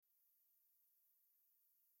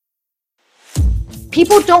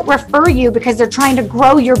People don't refer you because they're trying to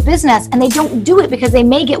grow your business, and they don't do it because they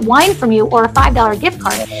may get wine from you or a $5 gift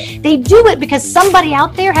card. They do it because somebody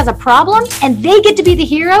out there has a problem, and they get to be the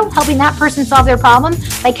hero helping that person solve their problem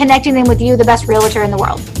by connecting them with you, the best realtor in the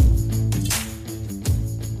world.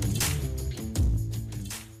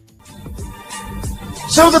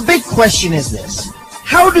 So the big question is this: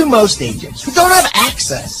 how do most agents who don't have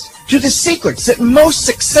access to the secrets that most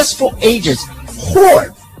successful agents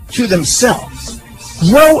hoard to themselves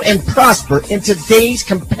grow and prosper in today's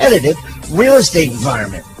competitive real estate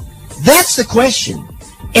environment? That's the question.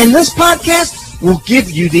 And this podcast will give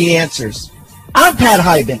you the answers. I'm Pat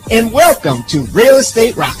Hiban, and welcome to Real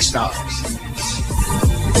Estate Rockstars.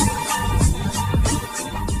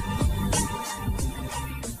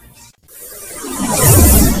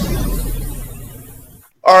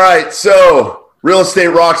 All right, so Real Estate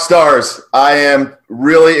Rockstars. I am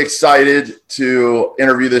really excited to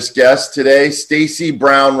interview this guest today, Stacey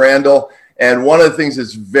Brown Randall. And one of the things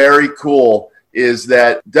that's very cool is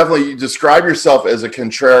that definitely you describe yourself as a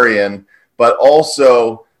contrarian, but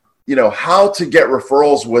also, you know, how to get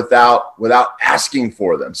referrals without asking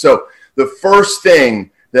for them. So the first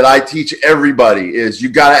thing that I teach everybody is you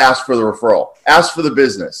got to ask for the referral. Ask for the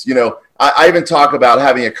business. You know, I even talk about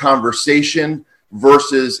having a conversation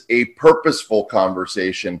versus a purposeful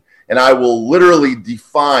conversation. And I will literally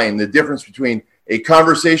define the difference between a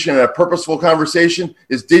conversation and a purposeful conversation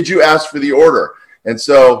is, did you ask for the order? And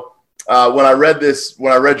so when I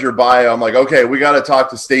read your bio, I'm like, okay, we got to talk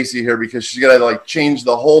to Stacey here because she's going to like change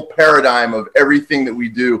the whole paradigm of everything that we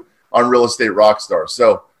do on Real Estate Rockstars.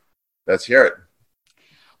 So let's hear it.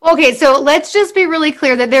 Okay, so let's just be really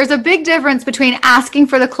clear that there's a big difference between asking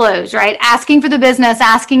for the close, right? Asking for the business,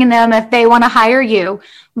 asking them if they want to hire you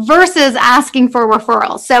versus asking for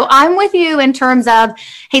referrals. So I'm with you in terms of,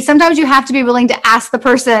 hey, sometimes you have to be willing to ask the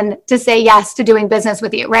person to say yes to doing business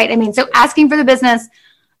with you, right? I mean, so asking for the business,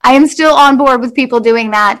 I am still on board with people doing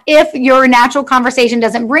that if your natural conversation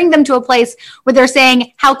doesn't bring them to a place where they're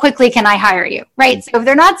saying, how quickly can I hire you, right? So if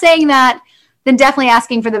they're not saying that, then definitely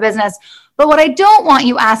asking for the business. But what I don't want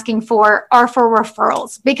you asking for are for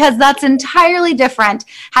referrals, because that's entirely different.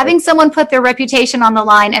 Having someone put their reputation on the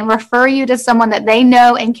line and refer you to someone that they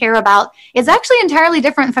know and care about is actually entirely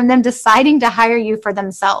different from them deciding to hire you for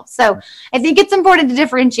themselves. So I think it's important to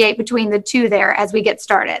differentiate between the two there as we get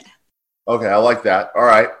started. Okay, I like that. All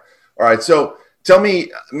right. So tell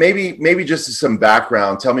me, maybe just some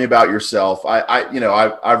background. Tell me about yourself.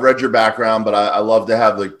 I've read your background, but I love to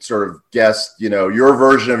have the sort of guest. You know, your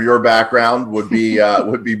version of your background would be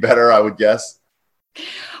better, I would guess.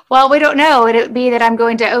 Well, we don't know. Would it be that I'm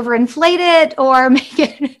going to overinflate it or make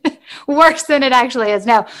it worse than it actually is?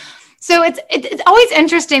 No. So it's always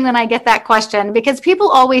interesting when I get that question, because people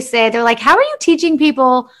always say, they're like, how are you teaching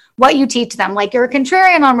people what you teach them? Like, you're a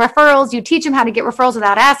contrarian on referrals. You teach them how to get referrals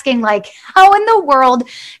without asking. Like, how in the world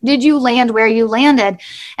did you land where you landed?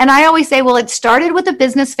 And I always say, well, it started with a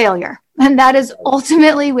business failure. And that is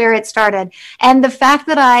ultimately where it started. And the fact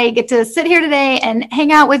that I get to sit here today and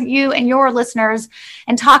hang out with you and your listeners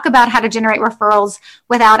and talk about how to generate referrals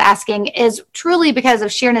without asking is truly because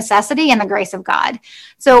of sheer necessity and the grace of God.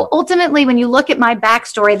 So ultimately, when you look at my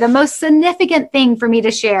backstory, the most significant thing for me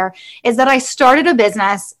to share is that I started a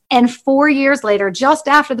business, and 4 years later, just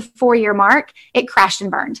after the 4-year mark, it crashed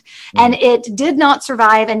and burned. And it did not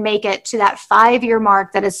survive and make it to that 5-year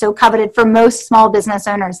mark that is so coveted for most small business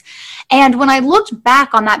owners. And when I looked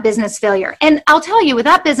back on that business failure, and I'll tell you, with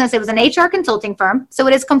that business, it was an HR consulting firm. So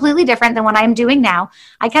it is completely different than what I'm doing now.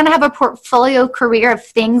 I kind of have a portfolio career of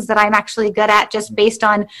things that I'm actually good at, just based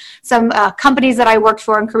on some companies that I worked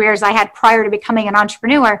for and careers I had prior to becoming an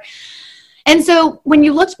entrepreneur. And so when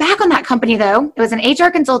you looked back on that company, though, it was an HR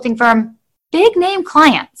consulting firm, big name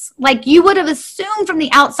clients. Like, you would have assumed from the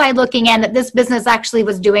outside looking in that this business actually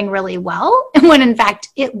was doing really well, when in fact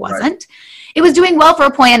it wasn't. Right. It was doing well for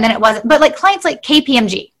a point and then it wasn't. But like clients like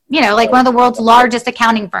KPMG, you know, like one of the world's largest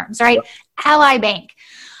accounting firms, right? Ally Bank,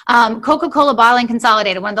 Coca-Cola Bottling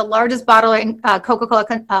Consolidated, one of the largest Coca-Cola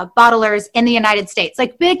bottlers in the United States,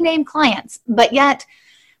 like big name clients. But yet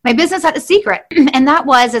my business had a secret, and that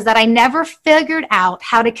was that I never figured out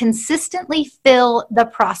how to consistently fill the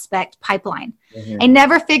prospect pipeline. Mm-hmm. I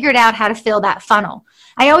never figured out how to fill that funnel.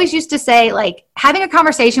 I always used to say, like, having a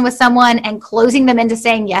conversation with someone and closing them into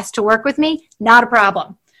saying yes to work with me, not a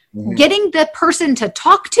problem. Mm-hmm. Getting the person to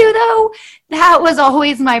talk to, though, that was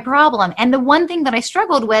always my problem. And the one thing that I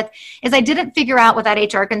struggled with is I didn't figure out with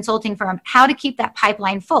that HR consulting firm how to keep that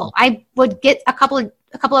pipeline full. I would get a couple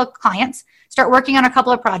of clients, start working on a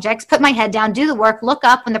couple of projects, put my head down, do the work, look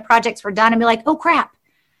up when the projects were done and be like, oh crap,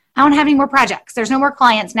 I don't have any more projects. There's no more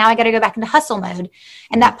clients. Now I got to go back into hustle mode.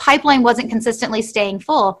 And that pipeline wasn't consistently staying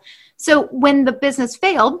full. So when the business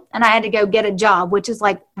failed and I had to go get a job, which is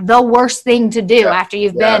like the worst thing to do after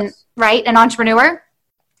you've been, right, an entrepreneur,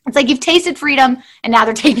 it's like you've tasted freedom and now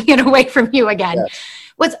they're taking it away from you again.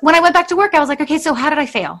 When I went back to work, I was like, okay, so how did I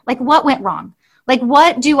fail? Like, what went wrong? Like,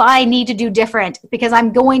 what do I need to do different? Because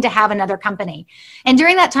I'm going to have another company. And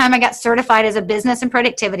during that time, I got certified as a business and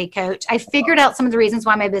productivity coach. I figured out some of the reasons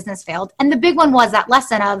why my business failed. And the big one was that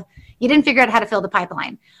lesson of you didn't figure out how to fill the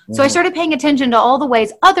pipeline. So I started paying attention to all the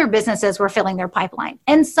ways other businesses were filling their pipeline.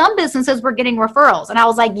 And some businesses were getting referrals. And I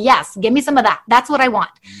was like, yes, give me some of that. That's what I want.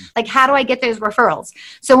 Like, how do I get those referrals?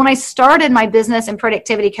 So when I started my business and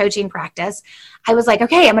productivity coaching practice, I was like,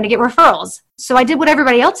 okay, I'm going to get referrals. So I did what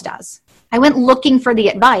everybody else does. I went looking for the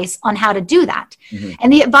advice on how to do that.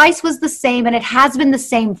 And the advice was the same, and it has been the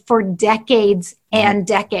same for decades and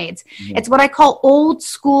decades. It's what I call old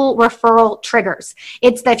school referral triggers.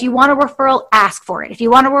 It's that if you want a referral, ask for it. If you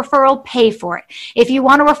want a referral, pay for it. If you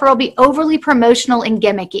want a referral, be overly promotional and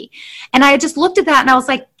gimmicky. And I just looked at that and I was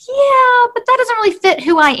like, yeah, but that doesn't really fit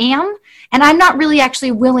who I am. And I'm not really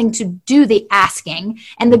actually willing to do the asking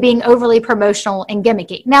and the being overly promotional and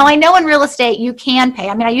gimmicky. Now, I know in real estate you can pay.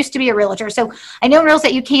 I mean, I used to be a realtor, so I know in real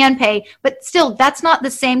estate you can pay, but still, that's not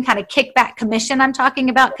the same kind of kickback commission I'm talking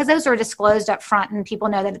about, because those are disclosed up front and people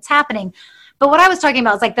know that it's happening. But what I was talking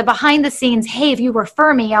about is like the behind the scenes, hey, if you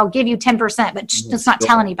refer me, I'll give you 10%, but just not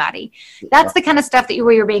tell anybody. That's the kind of stuff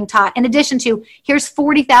where you're being taught. In addition to, here's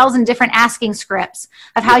 40,000 different asking scripts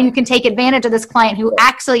of how you can take advantage of this client who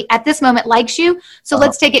actually at this moment likes you. So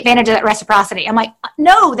let's take advantage of that reciprocity. I'm like,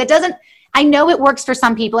 no, that doesn't. I know it works for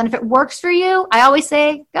some people. And if it works for you, I always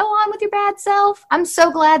say, go on with your bad self. I'm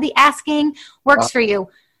so glad the asking works for you.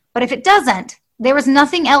 But if it doesn't, there was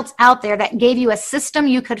nothing else out there that gave you a system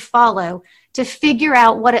you could follow to figure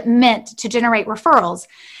out what it meant to generate referrals.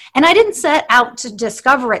 And I didn't set out to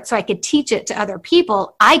discover it so I could teach it to other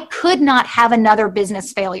people. I could not have another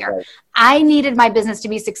business failure. Right. I needed my business to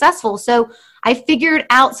be successful. So I figured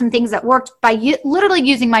out some things that worked by literally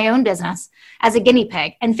using my own business as a guinea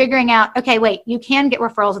pig and figuring out, okay, wait, you can get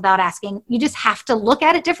referrals without asking. You just have to look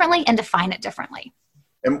at it differently and define it differently.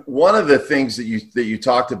 And one of the things that you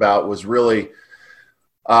talked about was really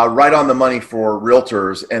right on the money for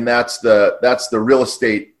realtors, and that's the real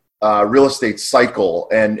estate cycle.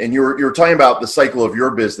 And you were talking about the cycle of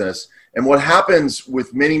your business. And what happens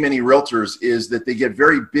with many realtors is that they get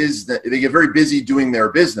very busy doing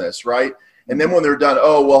their business, right? And then when they're done,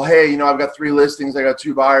 oh well, hey, I've got 3 listings, I got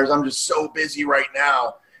 2 buyers, I'm just so busy right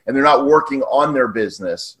now. And they're not working on their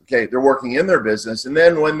business. Okay, they're working in their business. And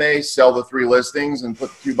then when they sell the 3 listings and put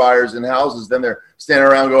the 2 buyers in houses, then they're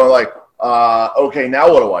standing around going like, okay,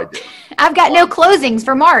 now what do I do? I've got no closings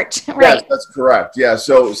for March. Right. Yes, that's correct. Yeah.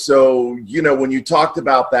 So, when you talked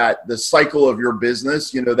about that, the cycle of your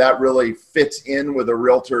business, that really fits in with a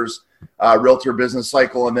realtor business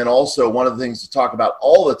cycle. And then also one of the things to talk about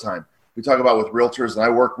all the time, we talk about with realtors, and I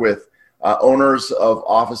work with owners of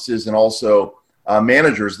offices and also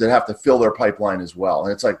managers that have to fill their pipeline as well.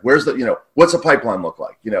 And it's like, what's a pipeline look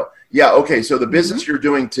like? Okay. So the business you're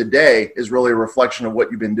doing today is really a reflection of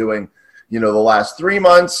what you've been doing the last 3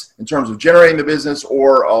 months in terms of generating the business,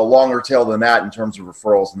 or a longer tail than that in terms of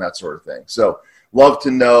referrals and that sort of thing. So love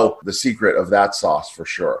to know the secret of that sauce for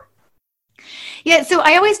sure. Yeah. So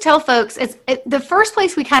I always tell folks the first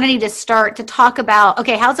place we kind of need to start to talk about,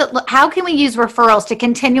 okay, how can we use referrals to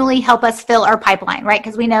continually help us fill our pipeline, right?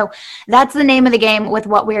 Because we know that's the name of the game with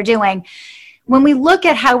what we're doing. When we look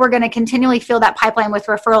at how we're going to continually fill that pipeline with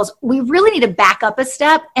referrals, we really need to back up a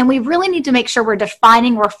step, and we really need to make sure we're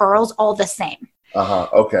defining referrals all the same.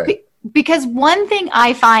 Okay. Because one thing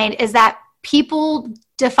I find is that people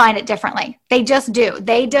define it differently. They just do.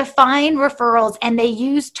 They define referrals and they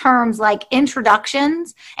use terms like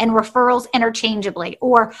introductions and referrals interchangeably,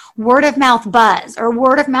 or word of mouth buzz or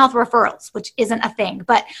word of mouth referrals, which isn't a thing,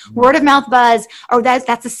 but word of mouth buzz, or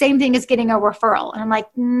that's the same thing as getting a referral. And I'm like,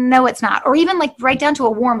 no, it's not. Or even like right down to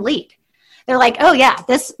a warm lead. They're like, oh yeah,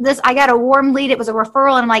 this, I got a warm lead. It was a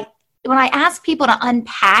referral. And I'm like, when I ask people to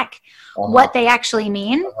unpack what they actually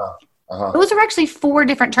mean, those are actually 4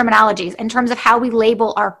 different terminologies in terms of how we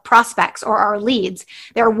label our prospects or our leads.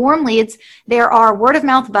 There are warm leads, there are word of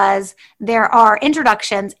mouth buzz, there are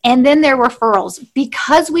introductions, and then there are referrals.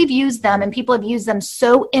 Because we've used them and people have used them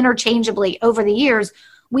so interchangeably over the years,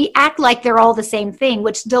 we act like they're all the same thing,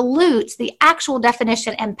 which dilutes the actual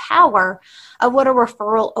definition and power of what a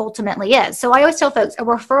referral ultimately is. So I always tell folks a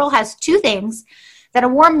referral has 2 things that a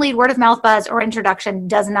warm lead, word of mouth buzz, or introduction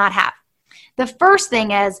does not have. The first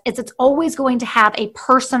thing is it's always going to have a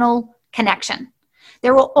personal connection.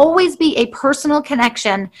 there will always be a personal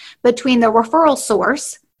connection between the referral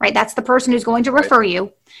source, right? That's the person who's going to refer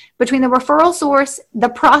you, between the referral source, the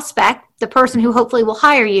prospect, the person who hopefully will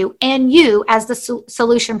hire you, and you as the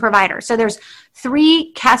solution provider. So there's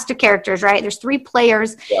 3 cast of characters, right? There's 3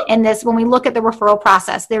 players in this when we look at the referral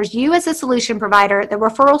process. There's you as a solution provider, the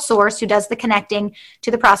referral source who does the connecting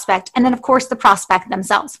to the prospect, and then of course the prospect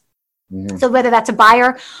themselves. Mm-hmm. So whether that's a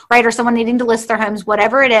buyer, right, or someone needing to list their homes,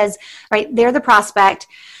 whatever it is, right, they're the prospect.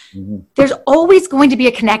 Mm-hmm. There's always going to be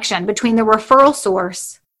a connection between the referral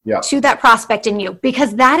source to that prospect and you,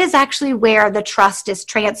 because that is actually where the trust is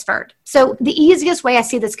transferred. So the easiest way I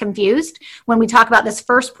see this confused when we talk about this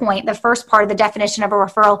first point, the first part of the definition of a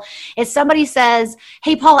referral, is somebody says,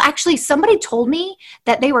 hey, Paul, actually somebody told me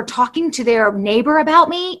that they were talking to their neighbor about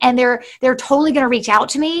me and they're totally going to reach out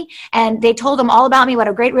to me. And they told them all about me, what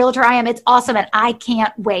a great realtor I am. It's awesome. And I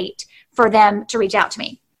can't wait for them to reach out to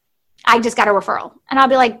me. I just got a referral. And I'll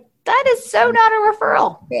be like, that is so not a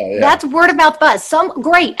referral. That's word of mouth buzz.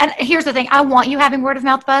 Great. And here's the thing. I want you having word of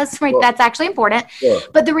mouth buzz, right? Sure. That's actually important. Sure.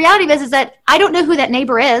 But the reality is that I don't know who that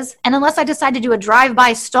neighbor is. And unless I decide to do a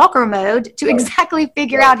drive-by stalker mode to exactly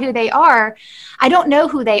figure out who they are, I don't know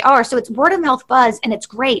who they are. So it's word of mouth buzz and it's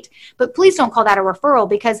great. But please don't call that a referral,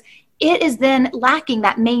 because it is then lacking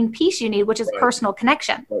that main piece you need, which is personal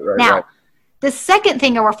connection. Now, the second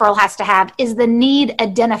thing a referral has to have is the need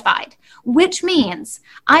identified, which means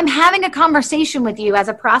I'm having a conversation with you as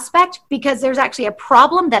a prospect because there's actually a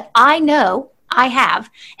problem that I know I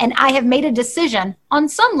have, and I have made a decision on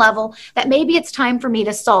some level that maybe it's time for me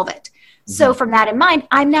to solve it. Mm-hmm. So from that in mind,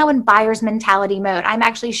 I'm now in buyer's mentality mode. I'm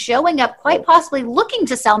actually showing up, quite possibly looking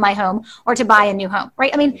to sell my home or to buy a new home,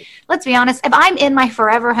 right? I mean, let's be honest. If I'm in my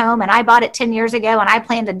forever home and I bought it 10 years ago and I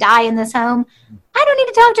plan to die in this home, I don't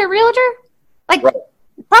need to talk to a realtor.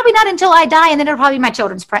 Probably not until I die, and then it'll probably be my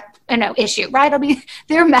children's issue, right? It'll be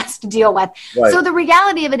their mess to deal with. Right. So the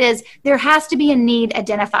reality of it is there has to be a need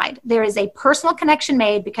identified. There is a personal connection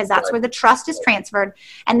made because that's where the trust is transferred.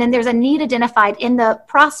 And then there's a need identified in the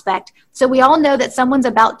prospect. So we all know that someone's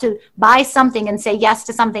about to buy something and say yes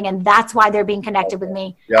to something, and that's why they're being connected with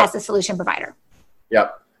me as the solution provider.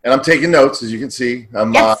 Yep. And I'm taking notes, as you can see. I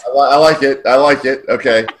like it. I like it.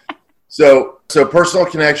 Okay. So personal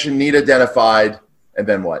connection, need identified, and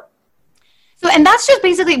then what? So, and that's just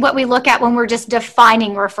basically what we look at when we're just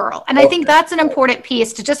defining referral. And I think that's an important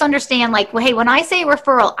piece to just understand, like, well, hey, when I say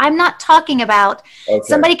referral, I'm not talking about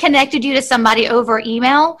somebody connected you to somebody over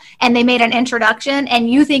email and they made an introduction and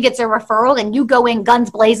you think it's a referral and you go in guns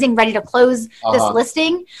blazing, ready to close this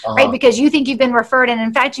listing, right? Because you think you've been referred. And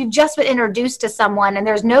in fact, you've just been introduced to someone and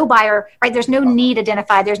there's no buyer, right? There's no need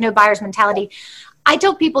identified. There's no buyer's mentality. I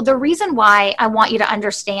tell people the reason why I want you to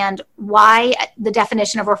understand why the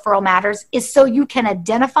definition of referral matters is so you can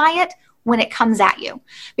identify it when it comes at you.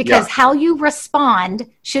 Because how you respond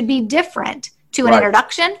should be different to an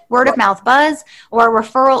introduction, word of mouth buzz, or a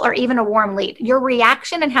referral, or even a warm lead. Your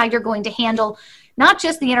reaction and how you're going to handle not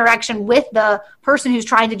just the interaction with the person who's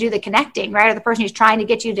trying to do the connecting, right? Or the person who's trying to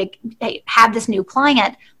get you to have this new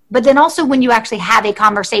client, but then also when you actually have a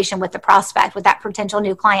conversation with the prospect, with that potential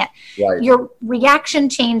new client, your reaction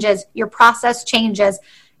changes, your process changes,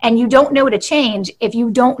 and you don't know to change if you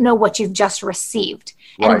don't know what you've just received.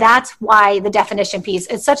 And that's why the definition piece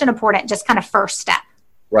is such an important, just kind of first step.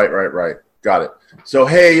 Right. Got it. So,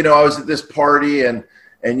 hey, I was at this party and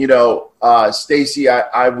Stacy,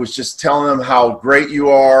 I was just telling them how great you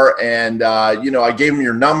are. And, I gave them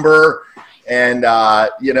your number and,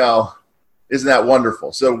 isn't that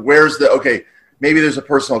wonderful? So where's maybe there's a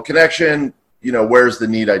personal connection, where's the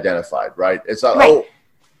need identified, right? It's not,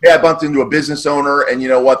 I bumped into a business owner and you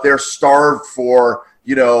know what, they're starved for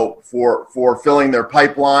filling their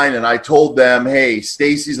pipeline. And I told them, hey,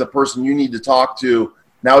 Stacy's the person you need to talk to.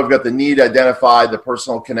 Now we've got the need identified, the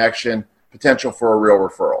personal connection, potential for a real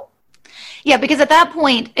referral. Yeah, because at that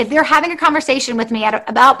point, if they're having a conversation with me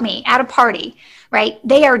about me at a party, right,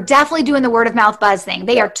 they are definitely doing the word of mouth buzz thing.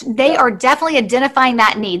 They are definitely identifying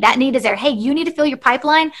that need. That need is there. Hey, you need to fill your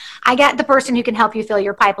pipeline. I got the person who can help you fill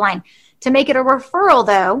your pipeline. To make it a referral,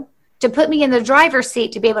 though, to put me in the driver's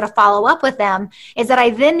seat to be able to follow up with them, is that I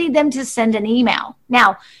then need them to send an email.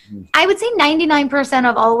 Now, I would say 99%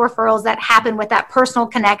 of all referrals that happen with that personal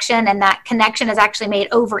connection, and that connection is actually made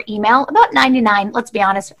over email, about 99, let's be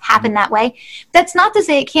honest, happen that way. That's not to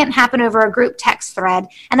say it can't happen over a group text thread.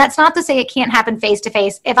 And that's not to say it can't happen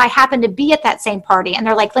face-to-face if I happen to be at that same party and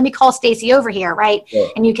they're like, let me call Stacy over here, right? Yeah.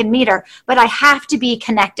 And you can meet her. But I have to be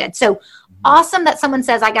connected. So awesome that someone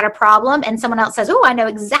says, I got a problem, and someone else says, oh, I know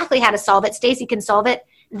exactly how to solve it. Stacy can solve it.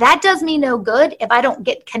 That does me no good if I don't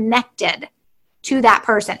get connected to that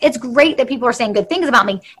person. It's great that people are saying good things about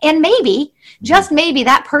me. And maybe, just maybe,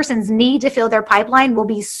 that person's need to fill their pipeline will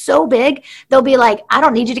be so big, they'll be like, I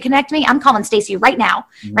don't need you to connect me. I'm calling Stacy right now,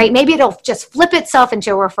 right? Maybe it'll just flip itself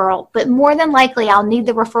into a referral. But more than likely, I'll need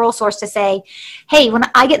the referral source to say, hey, when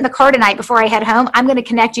I get in the car tonight before I head home, I'm going to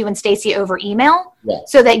connect you and Stacy over email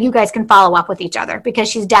so that you guys can follow up with each other, because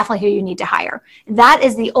she's definitely who you need to hire. That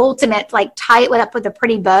is the ultimate, like, tie it up with a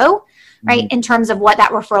pretty bow, right? In terms of what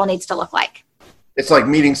that referral needs to look like. It's like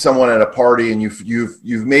meeting someone at a party and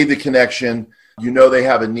you've made the connection, you know they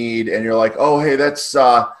have a need, and you're like, oh, hey, that's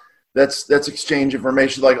exchange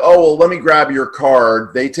information. Like, oh, well, let me grab your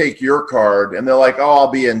card. They take your card and they're like, oh,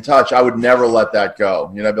 I'll be in touch. I would never let that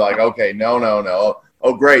go. You know, I'd be like, okay, no.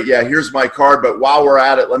 Oh, great. Yeah, here's my card. But while we're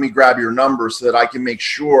at it, let me grab your number so that I can make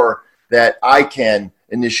sure that I can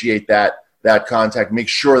initiate that contact, make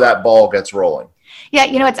sure that ball gets rolling. Yeah,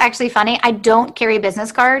 you know, it's actually funny. I don't carry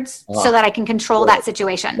business cards so that I can control that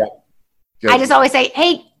situation. Yeah. I just always say,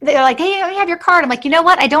 hey, they're like, hey, you have your card. I'm like, you know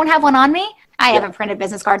what? I don't have one on me. I haven't printed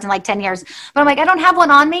business cards in like 10 years. But I'm like, I don't have one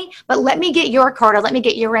on me, but let me get your card or let me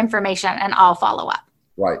get your information and I'll follow up.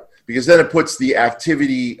 Right. Because then it puts the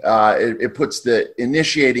activity, it puts the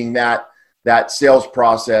initiating that sales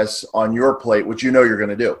process on your plate, which you know you're going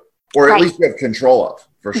to do. Or at least you have control of.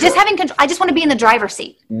 For sure. Just having control. I just want to be in the driver's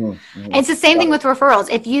seat. It's the same thing with referrals.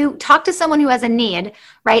 If you talk to someone who has a need,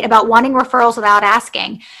 right, about wanting referrals without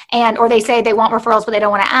asking, or they say they want referrals, but they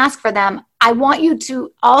don't want to ask for them, I want you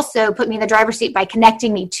to also put me in the driver's seat by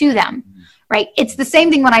connecting me to them, right? It's the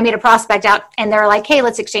same thing when I meet a prospect out and they're like, hey,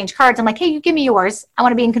 let's exchange cards. I'm like, hey, you give me yours. I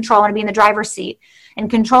want to be in control. I want to be in the driver's seat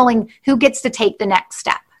and controlling who gets to take the next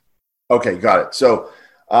step. Okay, got it. So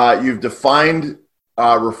you've defined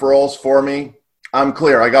referrals for me. I'm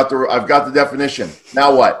clear. I've got the definition.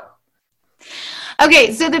 Now what?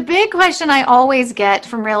 Okay, so the big question I always get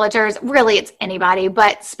from realtors, really it's anybody,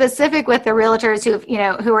 but specific with the realtors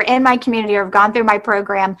who are in my community or have gone through my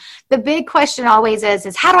program, the big question always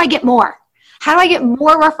is how do I get more? How do I get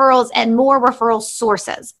more referrals and more referral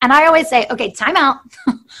sources? And I always say, okay, time out.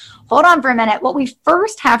 Hold on for a minute. What we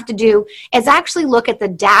first have to do is actually look at the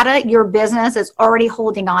data your business is already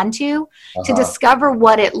holding on to discover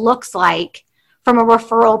what it looks like from a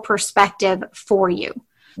referral perspective for you.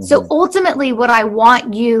 So ultimately, what I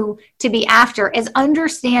want you to be after is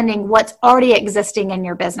understanding what's already existing in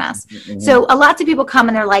your business. So lots of people come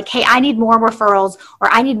and they're like, hey, I need more referrals, or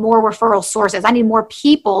I need more referral sources. I need more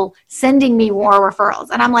people sending me more referrals.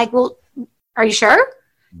 And I'm like, well, are you sure?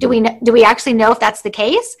 Do we actually know if that's the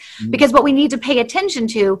case? Because what we need to pay attention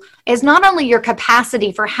to is not only your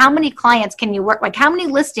capacity for how many clients can you work, like how many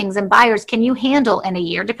listings and buyers can you handle in a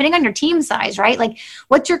year, depending on your team size, right? Like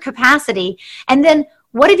what's your capacity? And then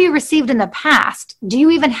what have you received in the past? Do you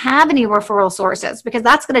even have any referral sources? Because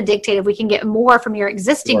that's going to dictate if we can get more from your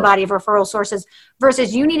existing body of referral sources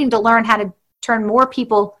versus you needing to learn how to turn more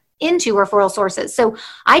people into referral sources. So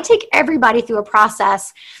I take everybody through a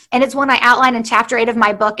process, and it's one I outline in chapter 8 of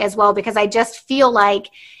my book as well, because I just feel like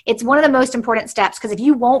it's one of the most important steps. Because if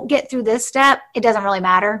you won't get through this step, it doesn't really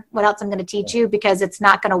matter what else I'm going to teach you, because it's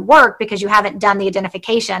not going to work because you haven't done the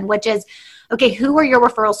identification, which is, okay, who are your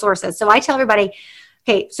referral sources? So I tell everybody,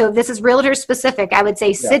 okay, so if this is realtor specific, I would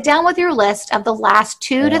say sit down with your list of the last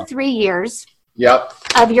 2 to 3 years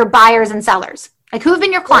of your buyers and sellers. Like who have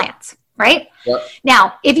been your clients? Right?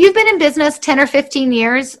 Now, if you've been in business 10 or 15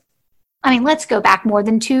 years, I mean, let's go back more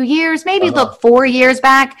than 2 years, maybe look 4 years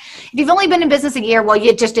back. If you've only been in business a year, well,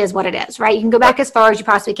 it just is what it is, right? You can go back as far as you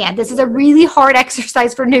possibly can. This is a really hard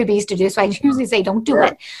exercise for newbies to do, so I usually say don't do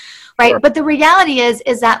it, right? But the reality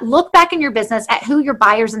is that look back in your business at who your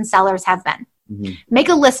buyers and sellers have been. Make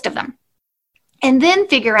a list of them, and then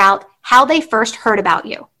figure out how they first heard about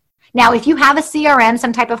you. Now, if you have a CRM,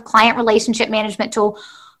 some type of client relationship management tool,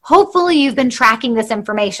 hopefully you've been tracking this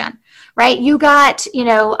information, right? You got,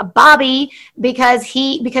 Bobby because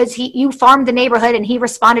you farmed the neighborhood and he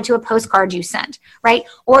responded to a postcard you sent, right?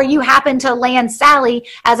 Or you happen to land Sally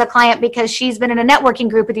as a client because she's been in a networking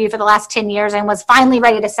group with you for the last 10 years and was finally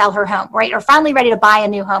ready to sell her home, right? Or finally ready to buy a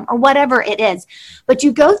new home or whatever it is. But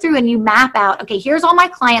you go through and you map out, okay, here's all my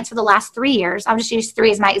clients for the last 3 years. I'll just use 3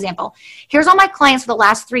 as my example. Here's all my clients for the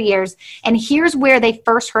last 3 years. And here's where they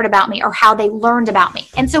first heard about me or how they learned about me.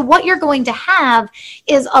 And so what you're going to have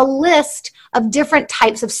is a list of different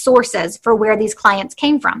types of sources for where these clients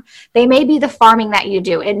came from. They may be the farming that you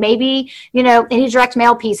do. It may be, any direct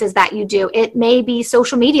mail pieces that you do. It may be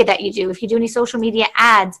social media that you do. If you do any social media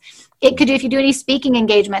ads, it could do, if you do any speaking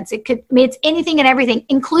engagements, it's anything and everything,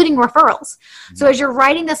 including referrals. So as you're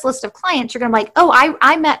writing this list of clients, you're going to be like, oh,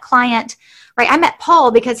 I met client, right? I met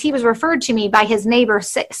Paul because he was referred to me by his neighbor,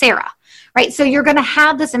 Sarah, right? So you're going to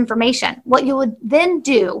have this information. What you would then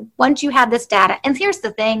do once you have this data, and here's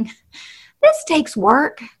the thing, this takes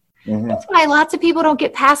work. Mm-hmm. That's why lots of people don't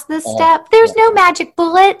get past this step. There's no magic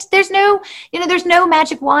bullet. There's no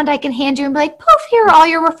magic wand I can hand you and be like, poof, here are all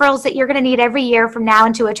your referrals that you're going to need every year from now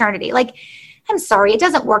into eternity. Like, I'm sorry, it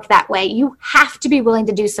doesn't work that way. You have to be willing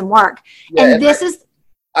to do some work. Yeah, and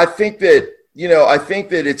I think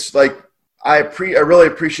that it's like, I really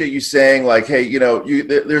appreciate you saying like, hey,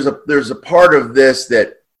 there's a part of this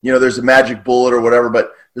that, there's a magic bullet or whatever,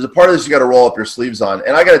 but there's a part of this you got to roll up your sleeves on.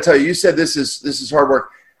 And I got to tell you, you said this is hard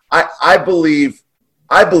work. I believe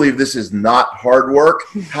this is not hard work.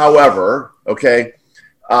 However, okay,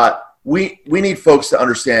 we need folks to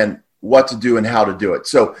understand what to do and how to do it.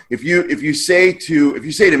 So if you say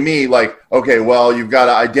to me like, okay, well, you've got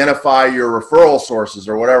to identify your referral sources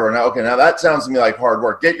or whatever. Now that sounds to me like hard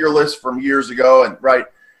work. Get your list from years ago and right,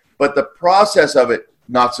 but the process of it,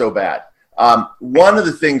 not so bad. One of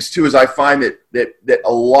the things too is I find that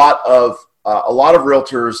a lot of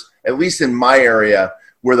realtors, at least in my area,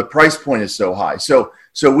 where the price point is so high. So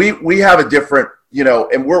we have a different,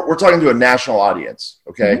 and we're talking to a national audience,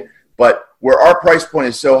 okay? Mm-hmm. But where our price point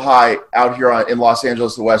is so high out here in Los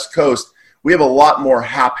Angeles, the West Coast, we have a lot more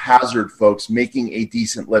haphazard folks making a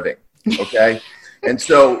decent living, okay? And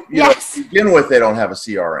so, yes. To begin with, they don't have a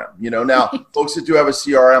CRM. Now folks that do have a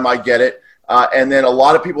CRM, I get it. And then a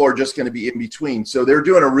lot of people are just going to be in between. So they're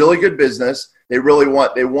doing a really good business. They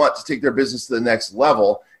want to take their business to the next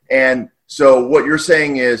level. And so what you're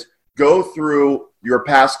saying is go through your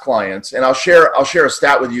past clients, and I'll share a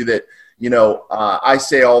stat with you that I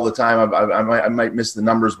say all the time. I might miss the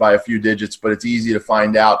numbers by a few digits, but it's easy to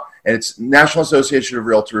find out. And it's National Association of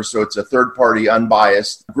Realtors, so it's a third-party,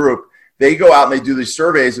 unbiased group. They go out and they do these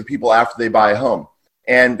surveys of people after they buy a home,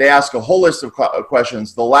 and they ask a whole list of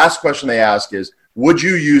questions. The last question they ask is, would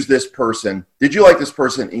you use this person? Did you like this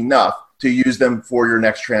person enough to use them for your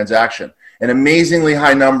next transaction? An amazingly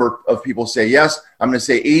high number of people say yes. I'm going to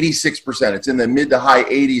say 86%. It's in the mid to high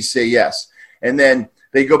 80s say yes. And then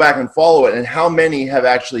they go back and follow it. And how many have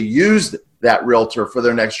actually used that realtor for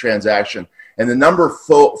their next transaction? And the number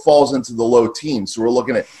falls into the low teens. So we're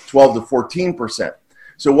looking at 12 to 14%.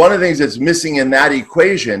 So one of the things that's missing in that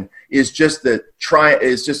equation is just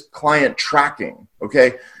client tracking.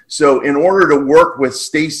 Okay. So in order to work with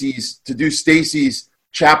Stacy's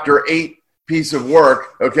Chapter 8 piece of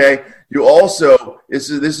work, okay, you also, this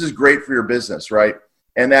is great for your business, right?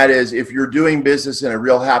 And that is, if you're doing business in a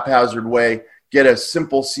real haphazard way, get a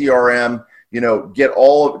simple CRM,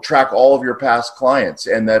 track all of your past clients.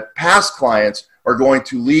 And the past clients are going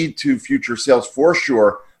to lead to future sales for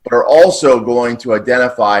sure, but are also going to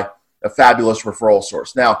identify a fabulous referral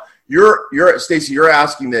source. Now, Stacy, you're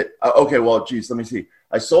asking that, okay, well, geez, let me see.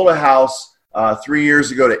 I sold a house 3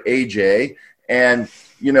 years ago to AJ, and,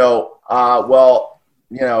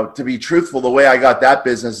 to be truthful, the way I got that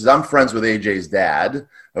business is I'm friends with AJ's dad.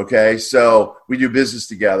 Okay. So we do business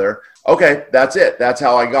together. Okay. That's it. That's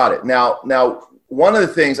how I got it. Now, one of the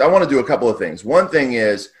things I want to do a couple of things. One thing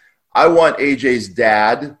is I want AJ's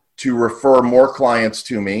dad to refer more clients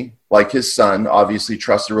to me, like his son, obviously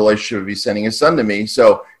trusts the relationship if he's sending his son to me.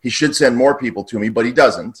 So he should send more people to me, but he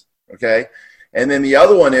doesn't. Okay. And then the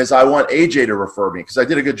other one is I want AJ to refer me because I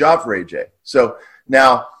did a good job for AJ. So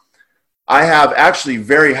now I have actually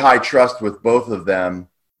very high trust with both of them.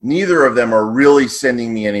 Neither of them are really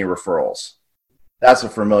sending me any referrals. That's a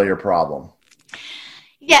familiar problem.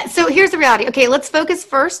 Yeah, so here's the reality. Okay, let's focus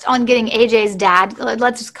first on getting AJ's dad.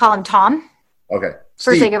 Let's just call him Tom. Okay.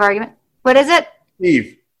 For sake of argument. What is it?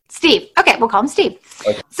 Steve. Okay, we'll call him Steve.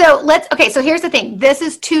 Okay. So here's the thing. This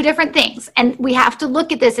is two different things, and we have to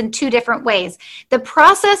look at this in two different ways. The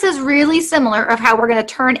process is really similar of how we're going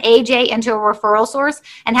to turn AJ into a referral source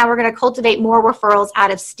and how we're going to cultivate more referrals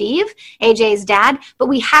out of Steve, AJ's dad, but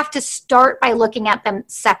we have to start by looking at them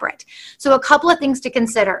separate. So a couple of things to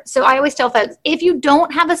consider. So I always tell folks, if you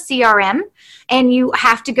don't have a CRM and you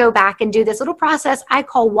have to go back and do this little process I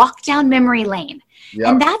call walk down memory lane. Yep.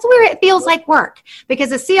 And that's where it feels like work,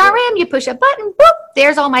 because a CRM, you push a button, boop,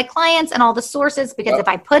 there's all my clients and all the sources, because if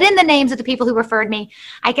I put in the names of the people who referred me,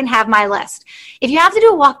 I can have my list. If you have to do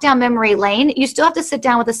a walk down memory lane, you still have to sit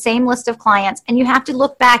down with the same list of clients, and you have to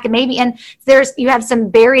look back, and you have some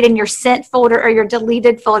buried in your sent folder or your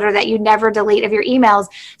deleted folder that you never delete of your emails,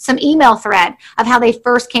 some email thread of how they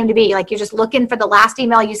first came to be. Like, you're just looking for the last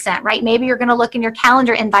email you sent, right? Maybe you're going to look in your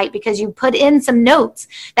calendar invite because you put in some notes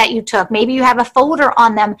that you took. Maybe you have a folder folder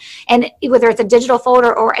on them, and whether it's a digital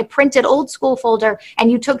folder or a printed old school folder,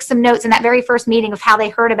 and you took some notes in that very first meeting of how they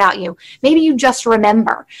heard about you. Maybe you just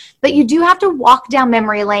remember, but you do have to walk down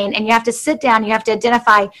memory lane, and you have to sit down. You have to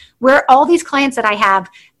identify where all these clients that I have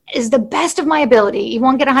is the best of my ability. You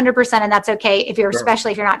won't get 100%, and that's okay if you're,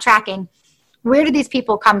 especially if you're not tracking. Where do these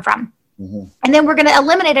people come from? And then we're going to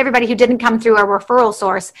eliminate everybody who didn't come through a referral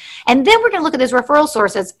source. And then we're going to look at those referral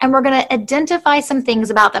sources, and we're going to identify some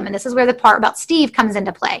things about them. And this is where the part about Steve comes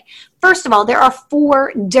into play. First of all, there are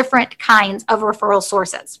 4 different kinds of referral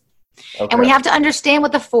sources. Okay. And we have to understand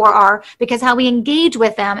what the 4 are, because how we engage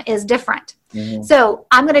with them is different. So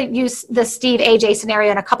I'm going to use the Steve AJ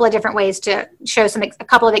scenario in a couple of different ways to show a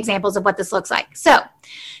couple of examples of what this looks like. So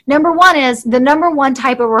number 1 is the number 1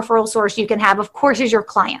 type of referral source you can have, of course, is your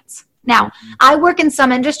clients. Now, I work in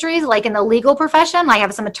some industries, like in the legal profession. I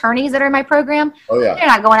have some attorneys that are in my program. Oh, yeah. They're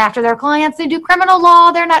not going after their clients. They do criminal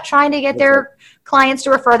law. They're not trying to get their clients to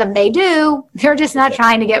refer them. They do. They're just not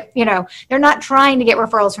trying to get, they're not trying to get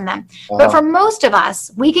referrals from them. But for most of us,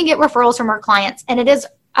 we can get referrals from our clients. And it is,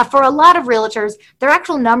 for a lot of realtors, their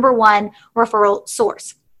actual number 1 referral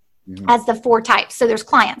source. As the 4 types. So there's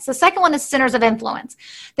clients. The second one is centers of influence.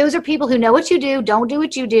 Those are people who know what you do, don't do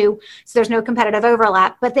what you do, so there's no competitive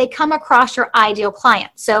overlap, but they come across your ideal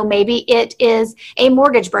client. So maybe it is a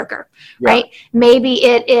mortgage broker, right? Maybe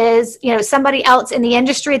it is, somebody else in the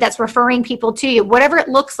industry that's referring people to you, whatever it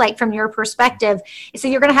looks like from your perspective. So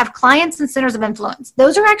you're going to have clients and centers of influence.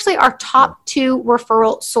 Those are actually our top 2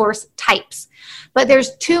 referral source types. But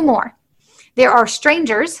there's 2 more. There are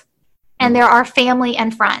strangers, and there are family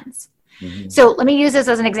and friends. So let me use this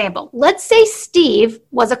as an example. Let's say Steve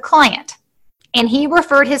was a client and he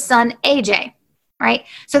referred his son AJ, right?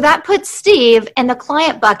 So that puts Steve in the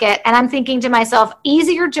client bucket, and I'm thinking to myself,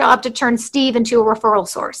 easier job to turn Steve into a referral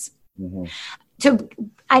source.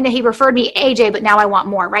 I know he referred me AJ, but now I want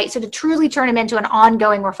more, right? So to truly turn him into an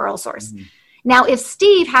ongoing referral source. Now, if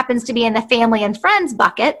Steve happens to be in the family and friends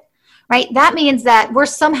bucket, right, that means that we're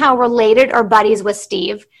somehow related or buddies with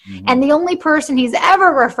Steve. And the only person he's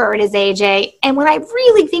ever referred is AJ. And when I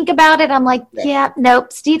really think about it, I'm like,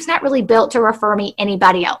 nope, Steve's not really built to refer me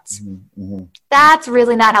anybody else. That's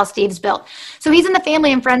really not how Steve's built. So he's in the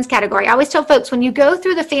family and friends category. I always tell folks, when you go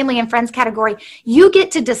through the family and friends category, you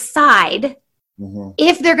get to decide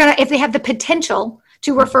if they have the potential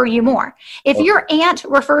to refer you more. If your aunt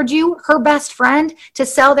referred you, her best friend, to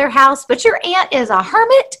sell their house, but your aunt is a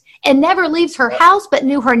hermit and never leaves her house, but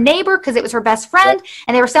knew her neighbor because it was her best friend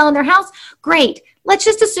and they were selling their house, great. Let's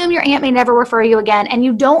just assume your aunt may never refer you again, and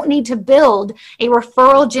you don't need to build a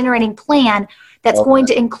referral generating plan that's going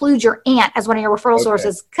to include your aunt as one of your referral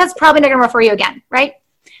sources, because probably not going to refer you again, right?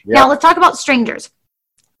 Now let's talk about strangers.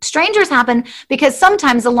 Strangers happen because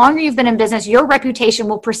sometimes the longer you've been in business, your reputation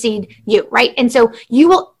will precede you, right? And so you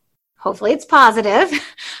will, hopefully it's positive,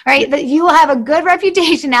 right? That you will have a good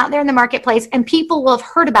reputation out there in the marketplace, and people will have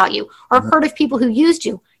heard about you or heard of people who used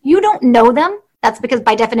you. You don't know them. That's because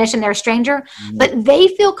by definition, they're a stranger, but they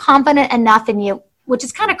feel confident enough in you, which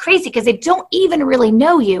is kind of crazy because they don't even really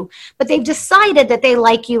know you, but they've decided that they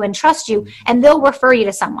like you and trust you, and they'll refer you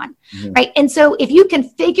to someone, right? And so if you can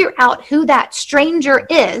figure out who that stranger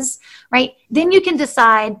is, right, then you can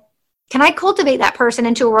decide, can I cultivate that person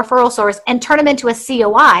into a referral source and turn them into a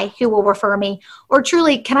COI who will refer me? Or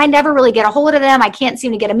truly, can I never really get a hold of them? I can't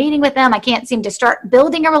seem to get a meeting with them. I can't seem to start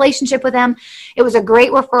building a relationship with them. It was a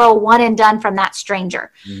great referral, one and done from that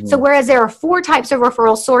stranger. So whereas there are 4 types of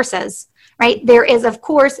referral sources, right? There is, of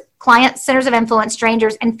course, clients, centers of influence,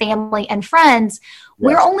 strangers, and family and friends.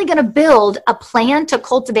 We're only going to build a plan to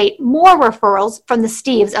cultivate more referrals from the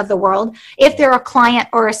Steves of the world if they're a client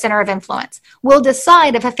or a center of influence. We'll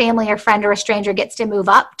decide if a family or friend or a stranger gets to move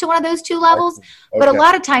up to one of those 2 levels. But a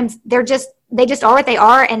lot of times they just are what they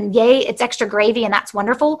are, and yay, it's extra gravy, and that's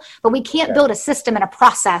wonderful. But we can't build a system and a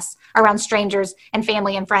process around strangers and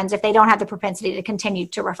family and friends if they don't have the propensity to continue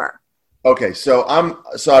to refer. Okay, so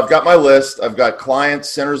I've got my list. I've got clients,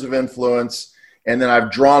 centers of influence, and then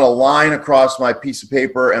I've drawn a line across my piece of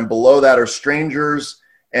paper, and below that are strangers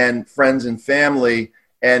and friends and family.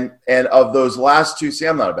 And of those last 2, see,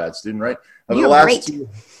 I'm not a bad student, right? Of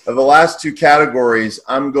the last two categories,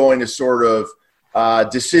 I'm going to sort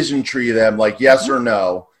of decision tree them, like yes or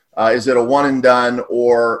no. Is it a one and done,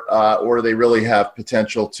 or do they really have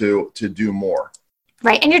potential to do more?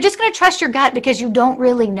 Right, and you're just going to trust your gut because you don't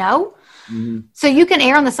really know. So you can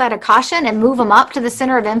err on the side of caution and move them up to the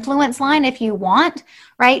center of influence line if you want,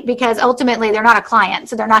 right? Because ultimately they're not a client,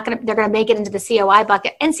 so they're going to make it into the COI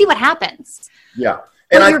bucket and see what happens. Yeah,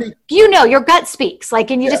 and I think your gut speaks,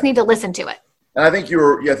 and you just need to listen to it. And I think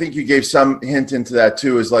you gave some hint into that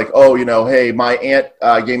too, is like, oh, hey, my aunt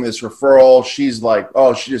gave me this referral. She's like,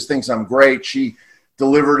 oh, she just thinks I'm great. She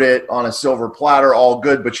delivered it on a silver platter, all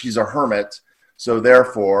good, but she's a hermit. So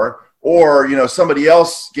therefore, or, somebody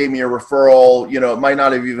else gave me a referral, it might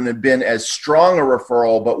not have even been as strong a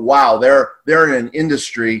referral, but wow, they're in an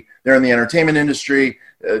industry, they're in the entertainment industry,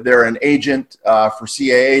 they're an agent for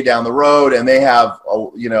CAA down the road, and they have, a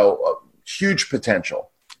huge potential.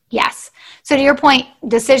 Yes. So to your point,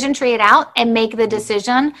 decision tree it out and make the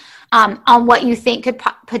decision on what you think could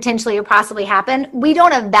potentially or possibly happen. We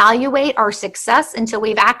don't evaluate our success until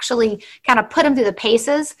we've actually kind of put them through the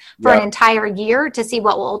paces for an entire year to see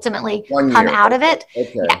what will ultimately come out of it.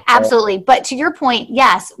 Okay. Yeah, absolutely. But to your point,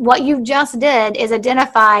 yes, what you just did is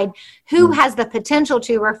identified who has the potential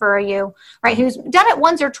to refer you, right? Who's done it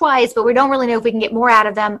once or twice, but we don't really know if we can get more out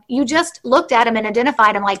of them. You just looked at them and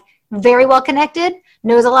identified them like very well connected,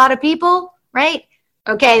 knows a lot of people, right?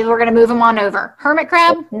 Okay, we're going to move them on over. Hermit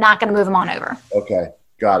crab, not going to move them on over. Okay,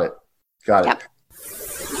 got it. Yep.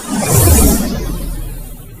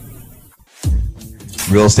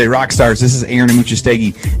 Real Estate Rockstars, this is Aaron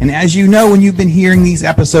Amuchastegui. And as you know, when you've been hearing these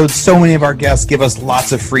episodes, so many of our guests give us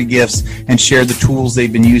lots of free gifts and share the tools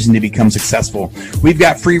they've been using to become successful. We've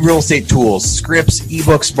got free real estate tools, scripts,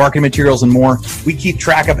 ebooks, marketing materials, and more. We keep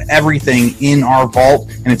track of everything in our vault,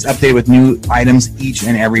 and it's updated with new items each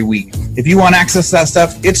and every week. If you want access to that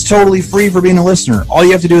stuff, it's totally free for being a listener. All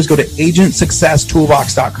you have to do is go to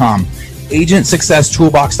agentsuccesstoolbox.com,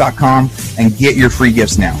 agentsuccesstoolbox.com, and get your free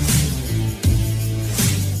gifts now.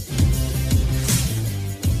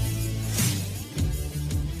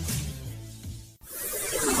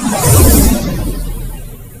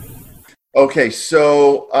 Okay,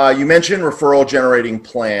 so you mentioned referral generating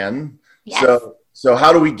plan. Yes. So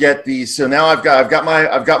how do we get these? So now I've got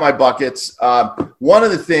my buckets. One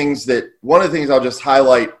of the things I'll just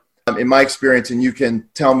highlight in my experience, and you can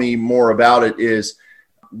tell me more about it, is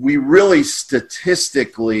we really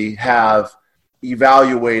statistically have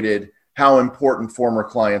evaluated how important former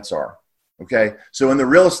clients are. Okay, so in the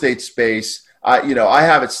real estate space, I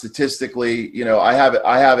have it statistically. I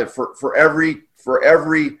have it for every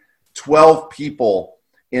 12 people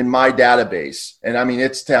in my database. And I mean,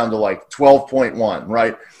 it's down to like 12.1,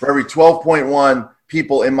 right? For every 12.1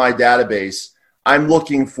 people in my database, I'm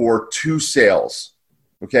looking for 2 sales.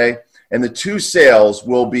 Okay. And the 2 sales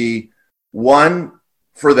will be one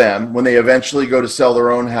for them when they eventually go to sell their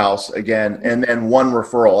own house again, and then 1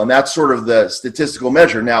 referral. And that's sort of the statistical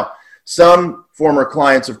measure. Now, some former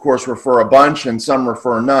clients, of course, refer a bunch and some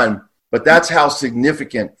refer none. But that's how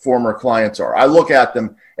significant former clients are. I look at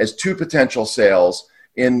them as 2 potential sales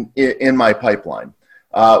in my pipeline.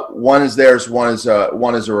 One is theirs, one is a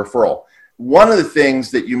referral. One of the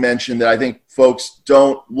things that you mentioned that I think folks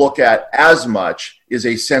don't look at as much is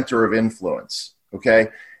a center of influence. Okay,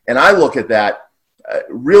 and I look at that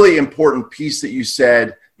really important piece that you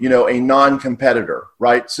said. A non-competitor,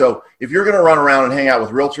 right? So if you're going to run around and hang out with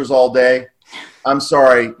realtors all day, I'm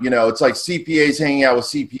sorry, it's like CPAs hanging out with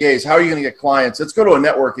CPAs. How are you going to get clients? Let's go to a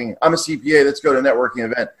networking. I'm a CPA. Let's go to a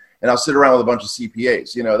networking event, and I'll sit around with a bunch of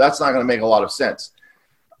CPAs. That's not going to make a lot of sense.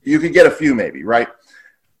 You could get a few maybe, right?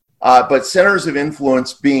 But centers of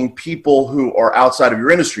influence being people who are outside of your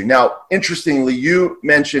industry. Now, interestingly, you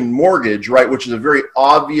mentioned mortgage, right, which is a very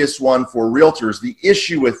obvious one for realtors. The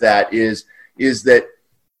issue with that is that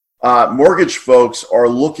mortgage folks are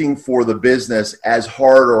looking for the business as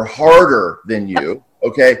hard or harder than you.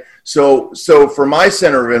 Okay. So for my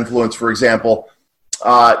center of influence, for example,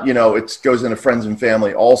 it goes into friends and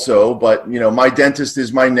family also, but my dentist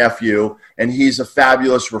is my nephew and he's a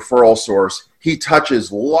fabulous referral source. He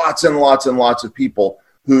touches lots and lots and lots of people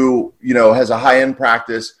who, has a high-end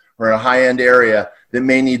practice or in a high-end area that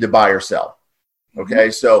may need to buy or sell.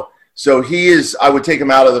 Okay. So he is, I would take him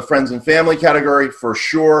out of the friends and family category for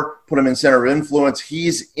sure, put him in center of influence.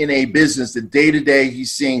 He's in a business that day to day,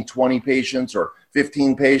 he's seeing 20 patients or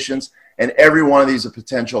 15 patients, and every one of these is a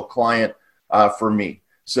potential client for me.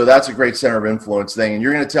 So that's a great center of influence thing. And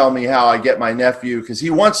you're going to tell me how I get my nephew, because he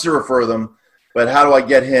wants to refer them, but how do I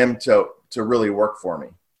get him to really work for me?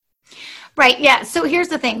 Right. Yeah. So here's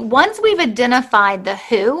the thing. Once we've identified the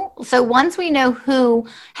who, so once we know who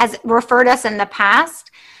has referred us in the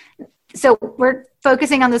past, so we're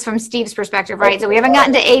focusing on this from Steve's perspective, right? So we haven't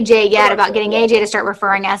gotten to AJ yet about getting AJ to start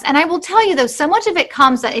referring us. And I will tell you though, so much of it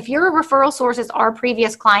comes that if your referral sources are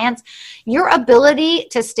previous clients, your ability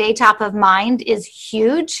to stay top of mind is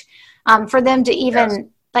huge for them to even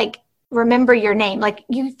remember your name. Like,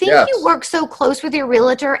 you think Yes. you work so close with your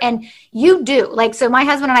realtor, and you do. Like, so my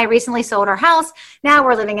husband and I recently sold our house. Now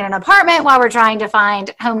we're living in an apartment while we're trying to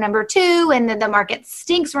find home number 2. And the market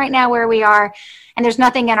stinks right now where we are. And there's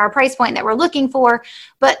nothing in our price point that we're looking for.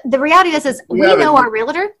 But the reality is we know our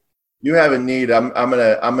realtor. You have a need. I'm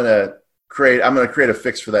gonna create a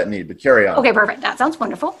fix for that need, but carry on. Okay, perfect. That sounds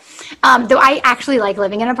wonderful. Though I actually like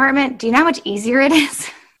living in an apartment. Do you know how much easier it is?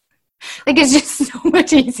 Like, it's just so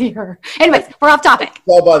much easier. Anyways, we're off topic.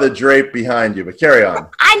 All by the drape behind you, but carry on.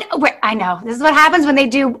 I know. This is what happens when they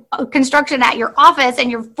do construction at your office and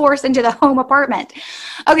you're forced into the home apartment.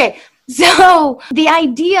 Okay, so the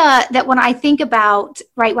idea that when I think about,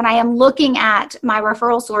 right, when I am looking at my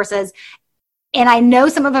referral sources, and I know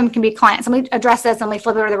some of them can be clients, let me address this and let me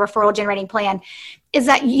flip over to the referral generating plan, is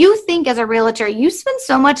that you think as a realtor, you spend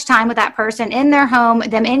so much time with that person in their home,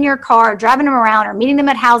 them in your car, driving them around or meeting them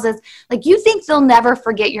at houses. Like, you think they'll never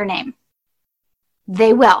forget your name.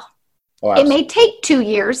 They will. Oh, it may take 2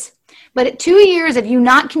 years, but at 2 years of you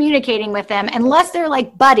not communicating with them, unless they're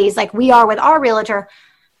like buddies, like we are with our realtor,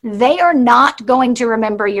 they are not going to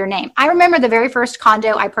remember your name. I remember the very first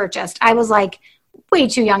condo I purchased. I was like way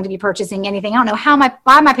too young to be purchasing anything. I don't know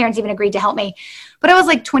why my parents even agreed to help me, but I was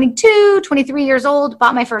like 22, 23 years old,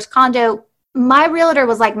 bought my first condo. My realtor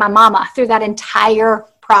was like my mama through that entire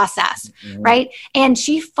process, right? And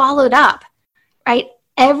she followed up, right,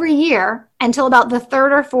 every year until about the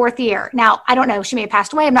 3rd or 4th year. Now, I don't know. She may have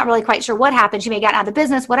passed away. I'm not really quite sure what happened. She may have gotten out of the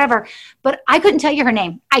business, whatever. But I couldn't tell you her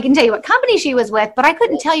name. I can tell you what company she was with, but I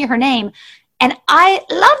couldn't tell you her name. And I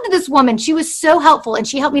loved this woman. She was so helpful, and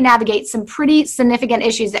she helped me navigate some pretty significant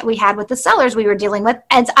issues that we had with the sellers we were dealing with.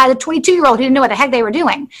 As a 22-year-old who didn't know what the heck they were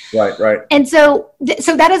doing. Right. And so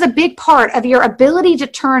that is a big part of your ability to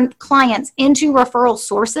turn clients into referral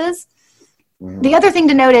sources. Mm-hmm. The other thing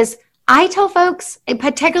to note is, I tell folks,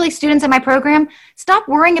 particularly students in my program, stop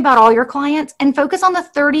worrying about all your clients and focus on the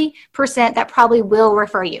 30% that probably will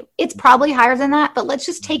refer you. It's probably higher than that, but let's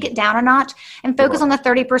just take it down a notch and focus on the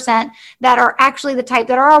 30% that are actually the type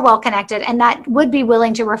that are well connected and that would be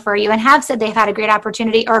willing to refer you and have said they've had a great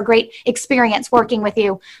opportunity or a great experience working with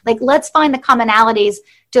you. Like, let's find the commonalities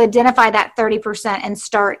to identify that 30% and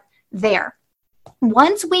start there.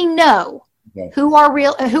 Once we know who our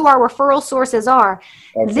referral sources are,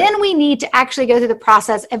 then we need to actually go through the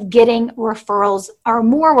process of getting referrals or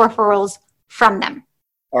more referrals from them.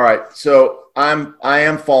 All right. So I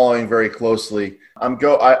am following very closely. I've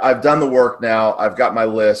done the work now. I've got my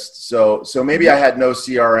list. So maybe I had no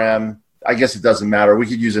CRM. I guess it doesn't matter. We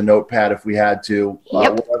could use a notepad if we had to,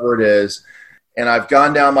 whatever it is. And I've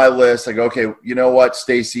gone down my list. I go, okay, you know what,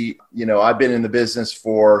 Stacy, I've been in the business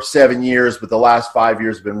for 7 years, but the last 5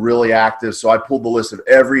 years have been really active. So I pulled the list of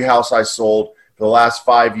every house I sold for the last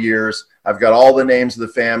 5 years. I've got all the names of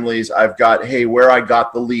the families. I've got, where I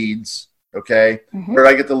got the leads. Okay. Mm-hmm. Where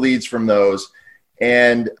did I get the leads from those?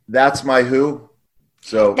 And that's my who.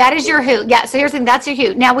 So that is your who. Yeah. So here's the thing. That's your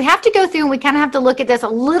who. Now we have to go through and we kind of have to look at this a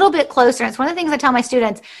little bit closer. And it's one of the things I tell my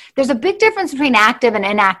students, there's a big difference between active and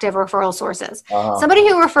inactive referral sources. Uh-huh. Somebody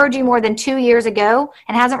who referred you more than 2 years ago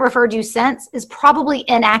and hasn't referred you since is probably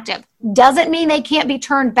inactive. Doesn't mean they can't be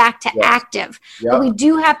turned back to active, but we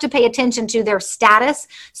do have to pay attention to their status,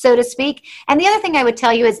 so to speak. And the other thing I would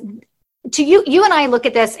tell you is, to you and I look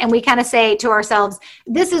at this and we kind of say to ourselves,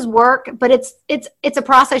 this is work, but it's a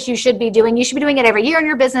process you should be doing. You should be doing it every year in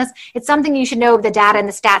your business. It's something you should know the data and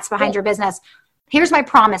the stats behind your business. Here's my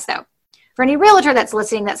promise though. For any realtor that's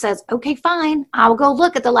listening that says, okay, fine, I'll go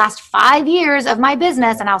look at the last 5 years of my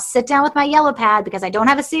business and I'll sit down with my yellow pad because I don't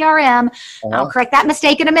have a CRM. I'll correct that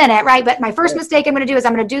mistake in a minute, right? But my first mistake I'm going to do is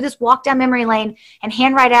I'm going to do this walk down memory lane and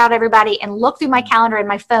handwrite out everybody and look through my calendar and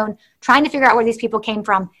my phone, trying to figure out where these people came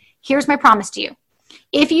from. Here's my promise to you.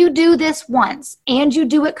 If you do this once and you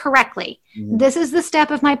do it correctly, this is the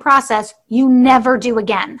step of my process you never do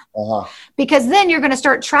again. Because then you're going to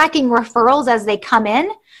start tracking referrals as they come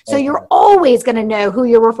in. So you're always going to know who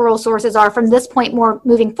your referral sources are from this point more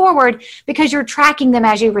moving forward because you're tracking them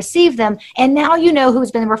as you receive them. And now you know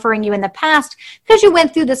who's been referring you in the past because you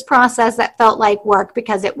went through this process that felt like work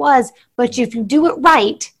because it was. But if you do it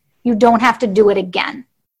right, you don't have to do it again.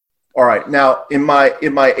 All right. Now, in my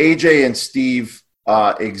AJ and Steve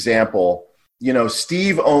example,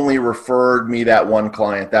 Steve only referred me that one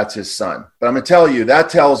client. That's his son. But I'm going to tell you, that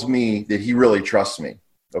tells me that he really trusts me.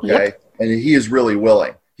 Okay. And he is really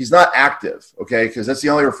willing. He's not active. Okay. Because that's the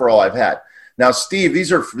only referral I've had. Now, Steve,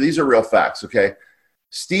 these are real facts. Okay.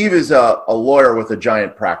 Steve is a lawyer with a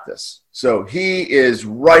giant practice. So he is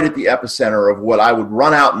right at the epicenter of what I would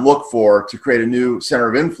run out and look for to create a new center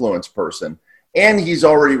of influence person. and he's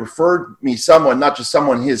already referred me someone, not just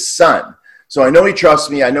someone, his son. So I know he trusts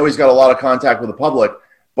me. I know he's got a lot of contact with the public,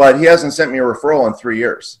 but he hasn't sent me a referral in 3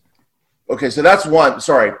 years. Okay, so that's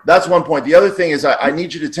one point. The other thing is I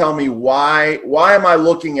need you to tell me why am I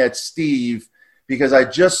looking at Steve, because I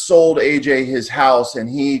just sold AJ his house and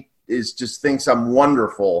he just thinks I'm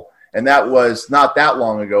wonderful. And that was not that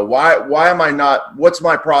long ago. Why am I not, what's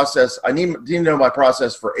my process? I need to know my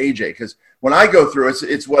process for AJ, because when I go through,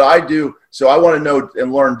 it's what I do. So I want to know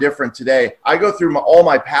and learn different today. I go through all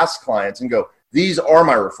my past clients and go, these are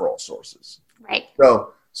my referral sources. Right.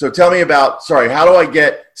 So tell me about, how do I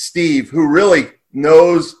get Steve, who really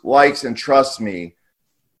knows, likes, and trusts me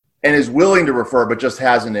and is willing to refer, but just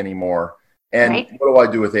hasn't anymore? And right. What do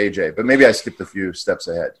I do with AJ? But maybe I skipped a few steps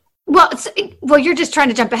ahead. Well, you're just trying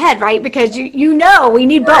to jump ahead, right? Because you know we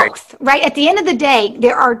need both, right? At the end of the day,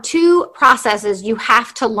 there are two processes you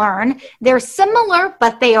have to learn. They're similar,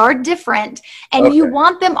 but they are different. And you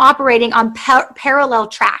want them operating on parallel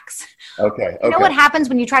tracks. Okay. You know what happens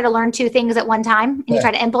when you try to learn two things at one time and you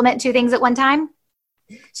try to implement two things at one time?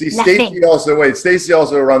 See, Stacy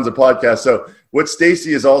also runs a podcast. So what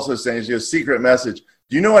Stacy is also saying is she has a secret message.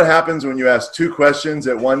 Do you know what happens when you ask two questions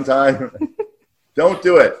at one time? Don't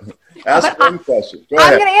do it. Ask one question. Go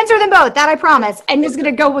ahead. I'm going to answer them both. That I promise. I'm just going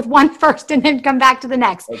to go with one first and then come back to the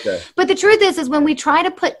next. Okay. But the truth is when we try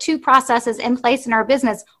to put two processes in place in our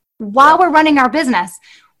business while we're running our business,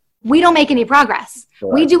 we don't make any progress.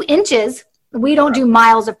 Correct. We do inches. We don't do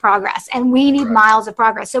miles of progress, and we need miles of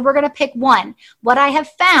progress. So we're going to pick one. What I have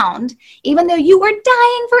found, even though you were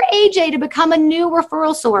dying for AJ to become a new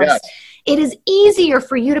referral source, it is easier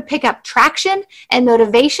for you to pick up traction and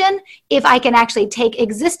motivation if I can actually take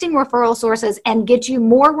existing referral sources and get you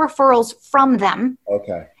more referrals from them.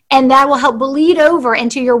 Okay. And that will help bleed over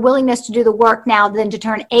into your willingness to do the work now than to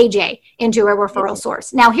turn AJ into a referral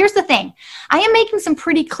source. Now, here's the thing. I am making some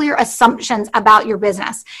pretty clear assumptions about your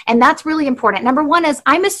business, and that's really important. Number one is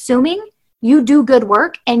I'm assuming you do good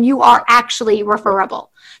work and you are actually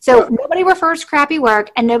referable. So nobody refers crappy work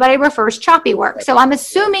and nobody refers choppy work. So I'm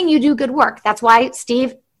assuming you do good work. That's why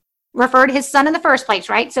Steve referred his son in the first place,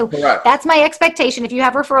 right? So that's my expectation. If you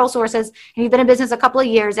have referral sources and you've been in business a couple of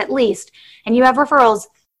years at least, and you have referrals,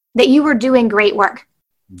 that you were doing great work.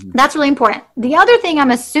 That's really important. The other thing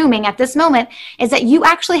I'm assuming at this moment is that you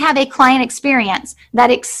actually have a client experience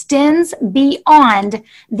that extends beyond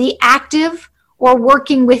the active or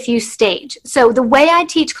working with you stage. So the way I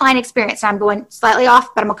teach client experience, I'm going slightly off,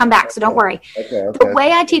 but I'm gonna come back, so don't worry. The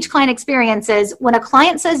way I teach client experience is when a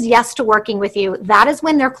client says yes to working with you, that is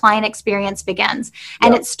when their client experience begins.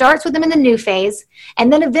 And it starts with them in the new phase,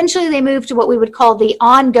 and then eventually they move to what we would call the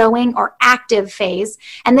ongoing or active phase.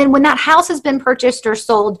 And then when that house has been purchased or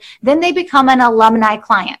sold, then they become an alumni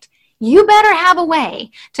client. You better have a way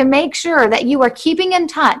to make sure that you are keeping in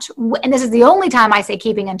touch, and this is the only time I say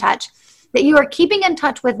keeping in touch, that you are keeping in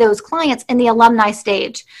touch with those clients in the alumni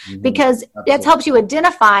stage, because it helps you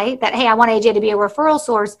identify that, hey, I want AJ to be a referral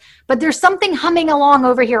source, but there's something humming along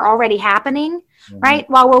over here already happening, right?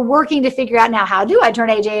 While we're working to figure out now, how do I turn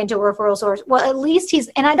AJ into a referral source? Well, at least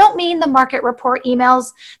and I don't mean the market report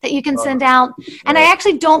emails that you can send out. And I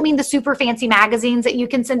actually don't mean the super fancy magazines that you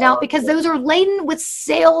can send out, because those are laden with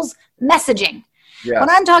sales messaging. What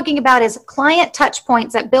I'm talking about is client touch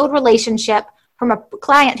points that build relationship from a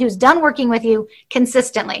client who's done working with you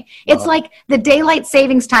consistently. It's like the daylight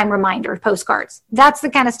savings time reminder postcards. That's the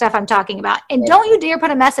kind of stuff I'm talking about. And don't you dare put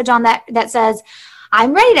a message on that says,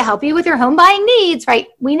 I'm ready to help you with your home buying needs, right?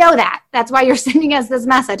 We know that. That's why you're sending us this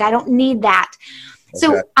message. I don't need that.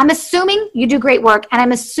 So I'm assuming you do great work, and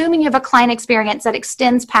I'm assuming you have a client experience that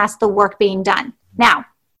extends past the work being done. Now,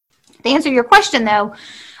 to answer your question though,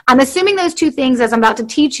 I'm assuming those two things as I'm about to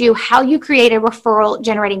teach you how you create a referral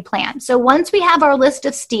generating plan. So once we have our list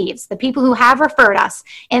of Steves, the people who have referred us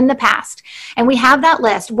in the past, and we have that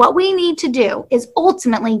list, what we need to do is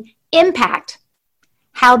ultimately impact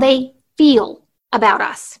how they feel about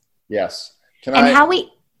us. Yes. Can I ask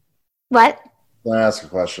a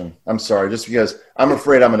question? I'm sorry, just because I'm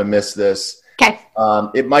afraid I'm going to miss this. Okay.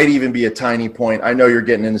 It might even be a tiny point. I know you're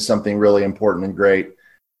getting into something really important and great.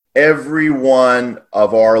 Every one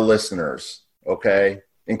of our listeners, okay,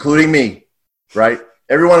 including me, right?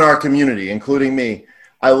 Everyone in our community, including me.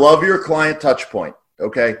 I love your client touch point,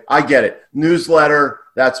 okay? I get it. Newsletter,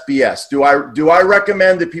 that's BS. Do I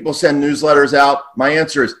recommend that people send newsletters out? My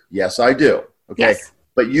answer is yes, I do, okay? Yes.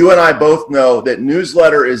 But you and I both know that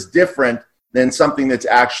newsletter is different than something that's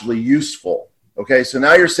actually useful, okay? So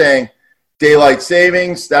now you're saying daylight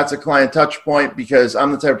savings, that's a client touch point, because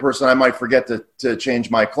I'm the type of person I might forget to change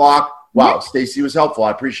my clock. Wow, Stacy was helpful. I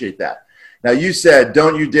appreciate that. Now you said,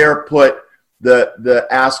 don't you dare put the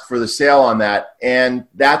ask for the sale on that. And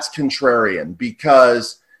that's contrarian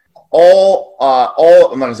because all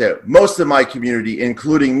I'm not gonna say it, most of my community,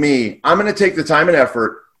 including me, I'm going to take the time and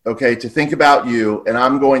effort, okay, to think about you, and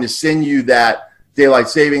I'm going to send you that daylight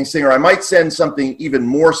savings thing, or I might send something even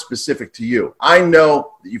more specific to you. I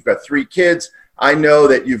know that you've got 3 kids. I know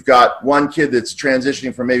that you've got one kid that's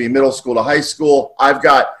transitioning from maybe middle school to high school. I've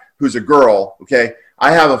got who's a girl, okay?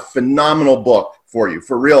 I have a phenomenal book for you.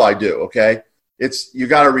 For real, I do, okay? You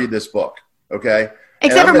got to read this book, okay?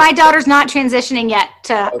 Except for my daughter's not transitioning yet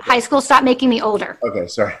to high school. Stop making me older. Okay,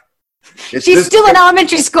 sorry. She's still in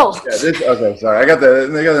elementary school. Yeah, okay, sorry. I got the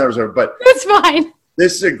numbers, but it's fine.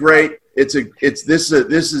 This is a great. This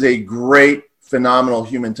is a great, phenomenal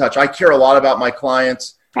human touch. I care a lot about my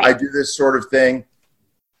clients. Right. I do this sort of thing.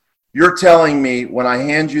 You're telling me when I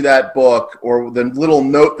hand you that book or the little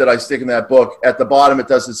note that I stick in that book, at the bottom it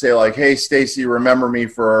doesn't say like, "Hey, Stacy, remember me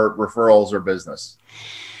for referrals or business."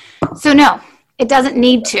 So no. It doesn't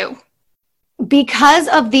need to. Because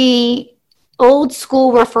of the old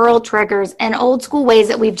school referral triggers and old school ways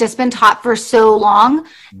that we've just been taught for so long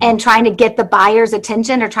and trying to get the buyer's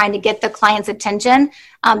attention or trying to get the client's attention,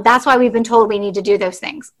 that's why we've been told we need to do those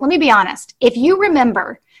things. Let me be honest. If you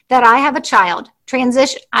remember that I have a child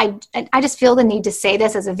transition, I just feel the need to say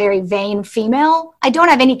this as a very vain female. I don't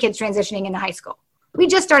have any kids transitioning into high school. We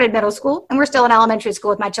just started middle school and we're still in elementary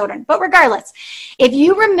school with my children. But regardless, if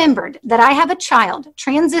you remembered that I have a child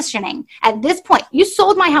transitioning at this point, you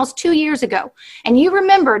sold my house 2 years ago and you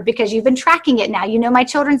remembered because you've been tracking it now, you know my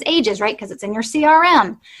children's ages, right? Because it's in your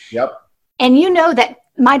CRM. Yep. And you know that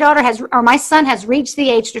my daughter my son has reached the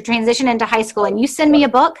age to transition into high school and you send me a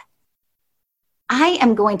book, I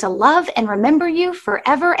am going to love and remember you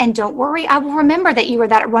forever. And don't worry, I will remember that you were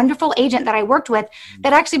that wonderful agent that I worked with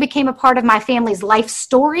that actually became a part of my family's life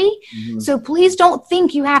story. Mm-hmm. So please don't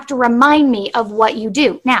think you have to remind me of what you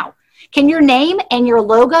do. Now, can your name and your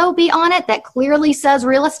logo be on it that clearly says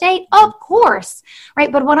real estate? Of course,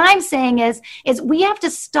 right? But what I'm saying is we have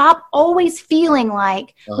to stop always feeling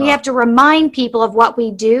like we have to remind people of what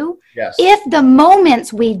we do. Yes. If the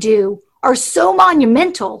moments we do are so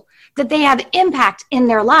monumental that they have impact in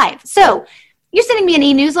their life. So you're sending me an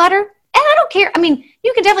e-newsletter and I don't care. I mean,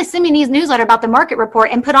 you can definitely send me an e-newsletter about the market report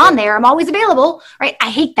and put on there, I'm always available, right? I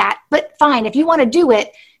hate that, but fine. If you want to do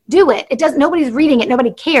it, do it. It doesn't, nobody's reading it.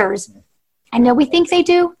 Nobody cares. I know we think they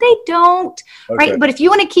do. They don't, right? But if you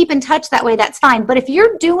want to keep in touch that way, that's fine. But if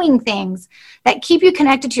you're doing things that keep you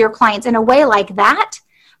connected to your clients in a way like that,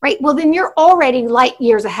 right? Well, then you're already light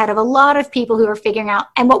years ahead of a lot of people who are figuring out.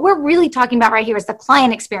 And what we're really talking about right here is the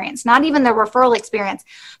client experience, not even the referral experience.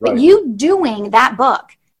 Right. But you doing that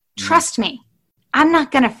book, trust me, I'm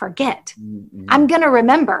not going to forget. Mm-hmm. I'm going to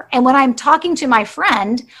remember. And when I'm talking to my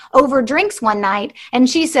friend over drinks one night and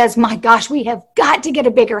she says, my gosh, we have got to get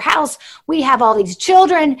a bigger house. We have all these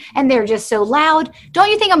children and they're just so loud. Don't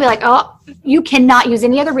you think I'll be like, oh, you cannot use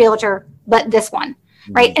any other realtor but this one,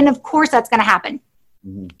 right? And of course that's going to happen.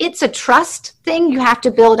 It's a trust thing you have to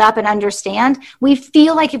build up and understand. We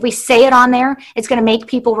feel like if we say it on there, it's going to make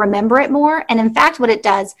people remember it more. And in fact, what it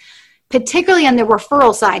does, particularly on the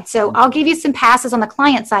referral side, so I'll give you some passes on the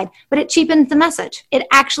client side, but it cheapens the message. It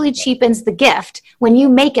actually cheapens the gift when you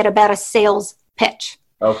make it about a sales pitch.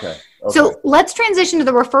 Okay. So let's transition to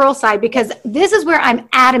the referral side because this is where I'm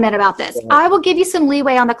adamant about this. I will give you some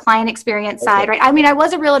leeway on the client experience side, right? I mean, I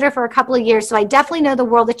was a realtor for a couple of years, so I definitely know the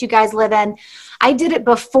world that you guys live in. I did it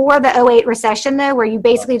before the 2008 recession, though, where you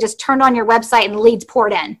basically just turned on your website and leads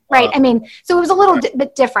poured in, right? I mean, so it was a little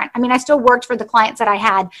bit different. I mean, I still worked for the clients that I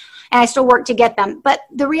had, and I still worked to get them. But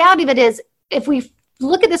the reality of it is, if we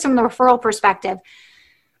look at this from the referral perspective,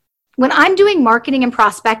 when I'm doing marketing and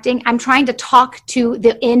prospecting, I'm trying to talk to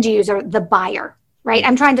the end user, the buyer, right?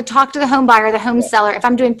 I'm trying to talk to the home buyer, the home seller. If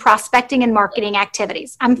I'm doing prospecting and marketing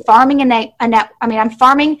activities, I'm farming I'm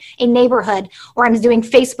farming a neighborhood, or I'm doing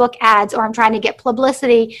Facebook ads, or I'm trying to get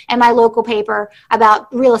publicity in my local paper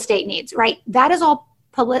about real estate needs, right? That is all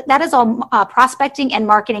prospecting and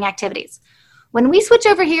marketing activities. When we switch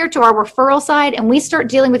over here to our referral side and we start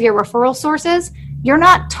dealing with your referral sources, you're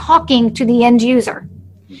not talking to the end user.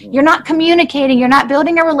 You're not communicating. You're not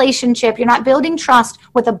building a relationship. You're not building trust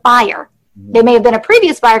with a buyer. They may have been a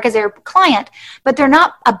previous buyer because they're a client, but they're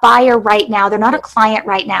not a buyer right now. They're not a client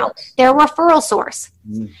right now. They're a referral source.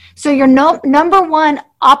 So your number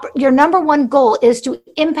one goal is to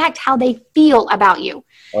impact how they feel about you.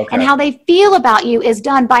 Okay. And how they feel about you is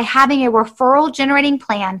done by having a referral generating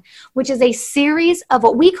plan, which is a series of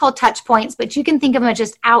what we call touch points, but you can think of them as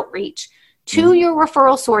just outreach to your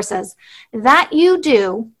referral sources that you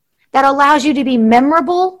do that allows you to be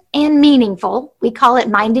memorable and meaningful. We call it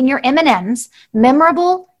minding your M&Ms,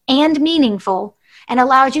 memorable and meaningful, and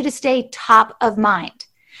allows you to stay top of mind.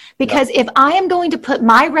 Because if I am going to put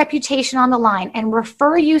my reputation on the line and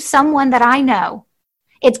refer you someone that I know,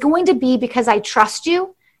 it's going to be because I trust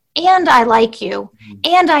you and I like you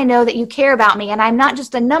and I know that you care about me, and I'm not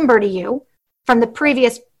just a number to you from the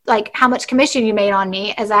previous, like how much commission you made on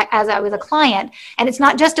me as I was a client. And it's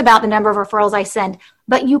not just about the number of referrals I send,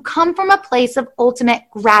 but you come from a place of ultimate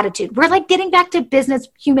gratitude. We're like getting back to business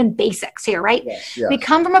human basics here, right? Yes. We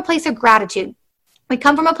come from a place of gratitude. We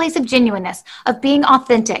come from a place of genuineness, of being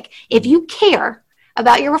authentic. If you care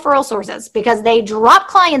about your referral sources because they drop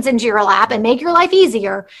clients into your lap and make your life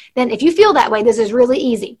easier, then if you feel that way, this is really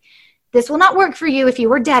easy. This will not work for you if you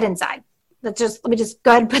were dead inside. Let me just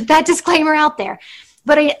go ahead and put that disclaimer out there.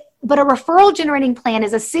 But a referral generating plan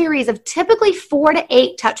is a series of typically 4 to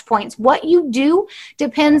 8 touch points. What you do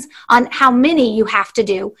depends on how many you have to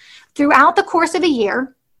do throughout the course of a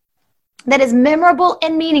year that is memorable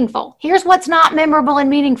and meaningful. Here's what's not memorable and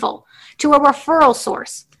meaningful to a referral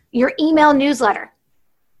source: your email newsletter.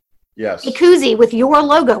 Yes. A koozie with your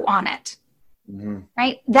logo on it.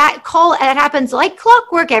 Right? That call, it happens like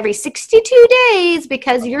clockwork every 62 days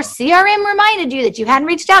because your CRM reminded you that you hadn't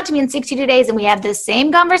reached out to me in 62 days, and we have the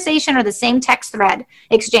same conversation or the same text thread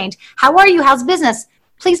exchange. How are you? How's business?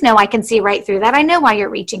 Please know I can see right through that. I know why you're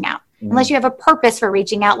reaching out. Unless you have a purpose for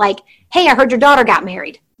reaching out, like, hey, I heard your daughter got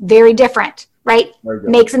married. Very different, right?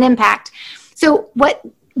 Makes an impact. So what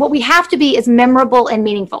we have to be is memorable and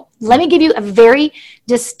meaningful. Let me give you a very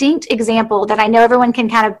distinct example that I know everyone can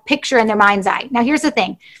kind of picture in their mind's eye. Now, here's the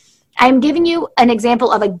thing. I'm giving you an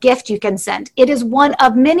example of a gift you can send. It is one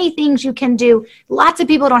of many things you can do. Lots of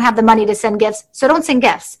people don't have the money to send gifts, so don't send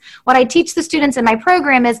gifts. What I teach the students in my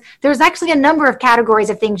program is there's actually a number of categories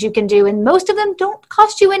of things you can do, and most of them don't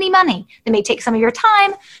cost you any money. They may take some of your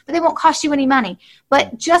time, but they won't cost you any money.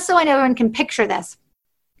 But just so I know everyone can picture this,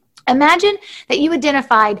 imagine that you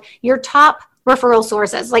identified your top referral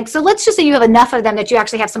sources. So let's just say you have enough of them that you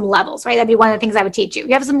actually have some levels, right? That'd be one of the things I would teach you.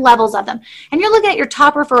 You have some levels of them, and you're looking at your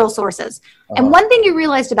top referral sources. And one thing you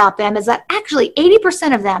realized about them is that actually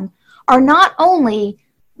 80% of them are not only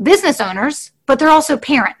business owners, but they're also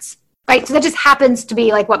parents, right? So that just happens to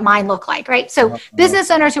be like what mine look like, right? So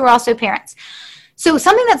business owners who are also parents. So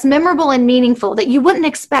something that's memorable and meaningful that you wouldn't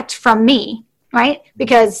expect from me, right?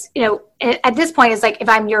 Because, at this point, it's like if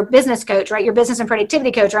I'm your business coach, right? Your business and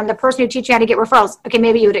productivity coach, or I'm the person who teaches you how to get referrals. Okay,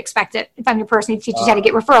 maybe you would expect it if I'm your person who teaches you how to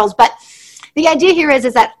get referrals. But the idea here is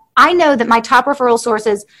that I know that my top referral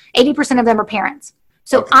sources, 80% of them are parents.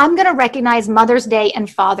 So I'm going to recognize Mother's Day and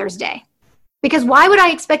Father's Day. Because why would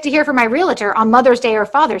I expect to hear from my realtor on Mother's Day or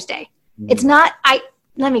Father's Day? It's not,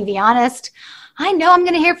 let me be honest. I know I'm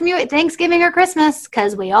going to hear from you at Thanksgiving or Christmas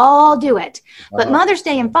because we all do it. But Mother's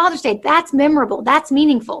Day and Father's Day, that's memorable. That's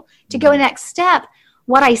meaningful. To go next step,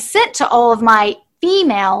 what I sent to all of my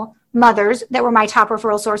female mothers that were my top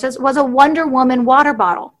referral sources was a Wonder Woman water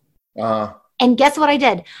bottle. And guess what I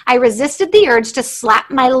did? I resisted the urge to slap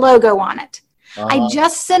my logo on it. I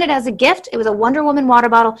just sent it as a gift. It was a Wonder Woman water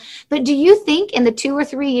bottle. But do you think in the 2 or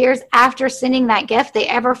 3 years after sending that gift, they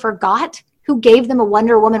ever forgot who gave them a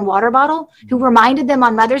Wonder Woman water bottle, who reminded them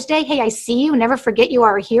on Mother's Day, hey, I see you, never forget you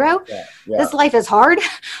are a hero. This life is hard,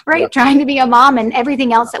 right? Trying to be a mom and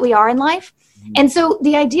everything else that we are in life. And so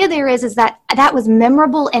the idea there is that was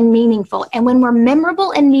memorable and meaningful. And when we're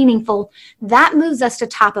memorable and meaningful, that moves us to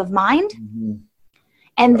top of mind.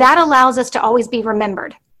 And that allows us to always be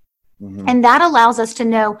remembered. And that allows us to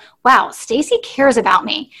know, wow, Stacy cares about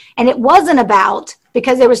me. And it wasn't about,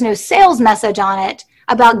 because there was no sales message on it,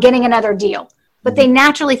 about getting another deal. But they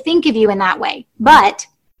naturally think of you in that way. But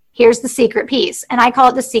here's the secret piece, and I call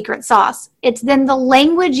it the secret sauce. It's then the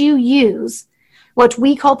language you use, what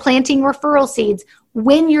we call planting referral seeds,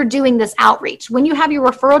 when you're doing this outreach. When you have your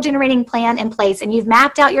referral generating plan in place and you've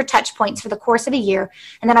mapped out your touch points for the course of a year,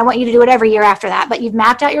 and then I want you to do it every year after that, but you've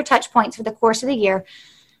mapped out your touch points for the course of the year,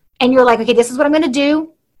 and you're like, okay, this is what I'm going to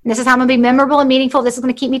do. This is how I'm going to be memorable and meaningful. This is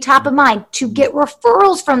going to keep me top of mind. To get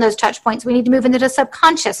referrals from those touch points, we need to move into the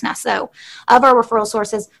subconsciousness, though, of our referral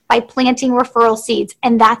sources by planting referral seeds.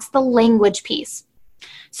 And that's the language piece.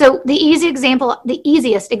 So the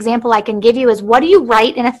easiest example I can give you is, what do you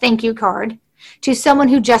write in a thank you card to someone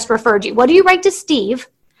who just referred you? What do you write to Steve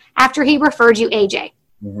after he referred you AJ?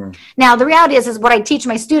 Now, the reality is what I teach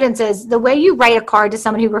my students is the way you write a card to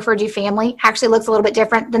someone who referred you family actually looks a little bit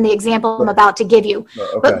different than the example I'm about to give you.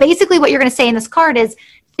 But basically what you're going to say in this card is,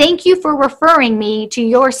 thank you for referring me to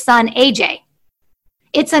your son, AJ.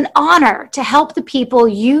 It's an honor to help the people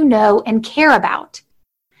you know and care about.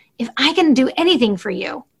 If I can do anything for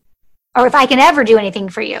you, or if I can ever do anything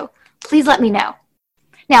for you, please let me know.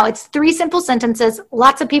 Now, it's 3 simple sentences.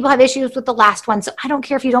 Lots of people have issues with the last one, so I don't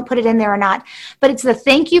care if you don't put it in there or not. But it's the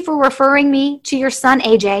thank you for referring me to your son,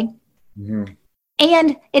 AJ. Mm-hmm.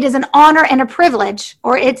 And it is an honor and a privilege,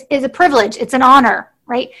 or it is a privilege. It's an honor,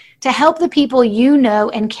 right, to help the people you know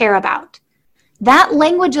and care about. That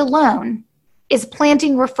language alone is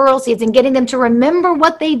planting referral seeds and getting them to remember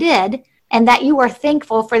what they did and that you are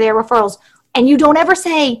thankful for their referrals. And you don't ever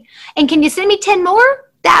say, and can you send me 10 more?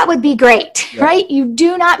 That would be great, right? You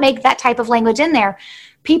do not make that type of language in there.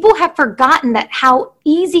 People have forgotten that how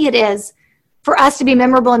easy it is for us to be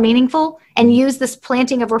memorable and meaningful and use this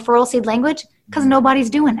planting of referral seed language because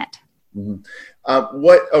nobody's doing it.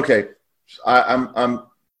 Mm-hmm. Okay. I'm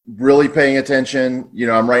really paying attention.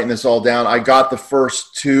 I'm writing this all down. I got the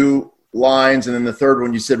first 2 lines, and then the third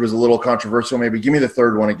one you said was a little controversial. Maybe give me the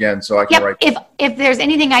third one again so I can write. If there's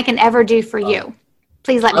anything I can ever do for you,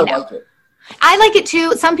 please let me know. Like it. I like it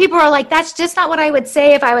too. Some people are like, that's just not what I would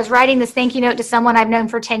say if I was writing this thank you note to someone I've known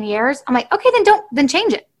for 10 years. I'm like, okay, then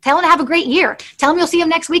change it. Tell them to have a great year. Tell them you'll see them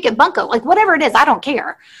next week at Bunko. Like whatever it is, I don't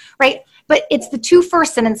care. Right. But it's the 2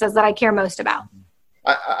 first sentences that I care most about.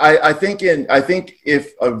 I think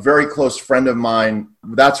if a very close friend of mine,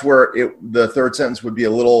 that's where the third sentence would be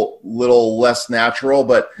a little less natural,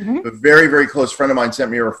 but a very, very close friend of mine sent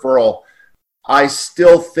me a referral. I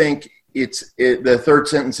still think the third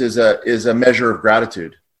sentence is a measure of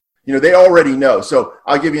gratitude. They already know. So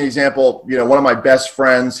I'll give you an example. One of my best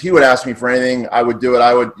friends, he would ask me for anything. I would do it.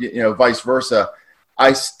 I would, vice versa.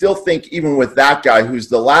 I still think even with that guy, who's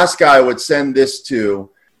the last guy I would send this to,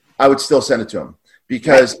 I would still send it to him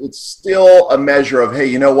because it's still a measure of, hey,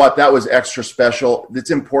 you know what? That was extra special. It's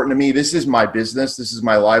important to me. This is my business. This is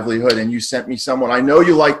my livelihood. And you sent me someone. I know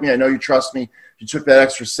you like me. I know you trust me. You took that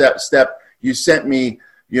extra step. You sent me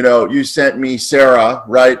Sarah,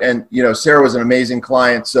 right? And, Sarah was an amazing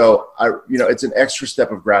client. So it's an extra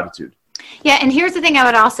step of gratitude. Yeah. And here's the thing I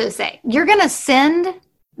would also say, you're going to send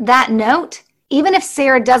that note, even if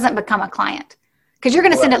Sarah doesn't become a client, because you're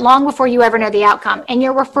going to send it long before you ever know the outcome. And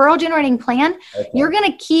your referral generating plan, you're going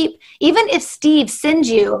to keep, even if Steve sends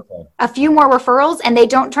you a few more referrals and they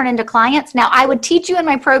don't turn into clients. Now, I would teach you in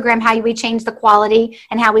my program how we change the quality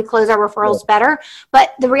and how we close our referrals better.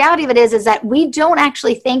 But the reality of it is that we don't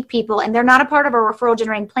actually thank people, and they're not a part of our referral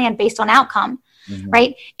generating plan based on outcome.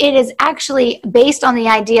 Right? It is actually based on the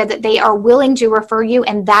idea that they are willing to refer you,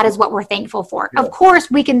 and that is what we're thankful for. Yeah. Of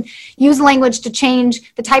course, we can use language to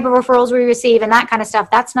change the type of referrals we receive and that kind of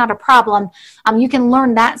stuff. That's not a problem. You can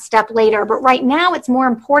learn that step later. But right now, it's more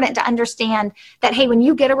important to understand that, hey, when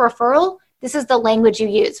you get a referral, this is the language you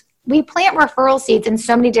use. We plant referral seeds in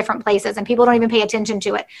so many different places, and people don't even pay attention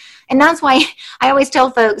to it. And that's why I always tell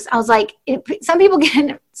folks, I was like, some people get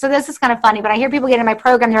in, so this is kind of funny, but I hear people get in my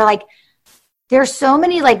program, they're like, there's so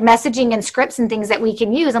many like messaging and scripts and things that we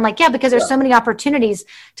can use. I'm like, yeah, because there's so many opportunities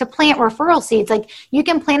to plant referral seeds. Like you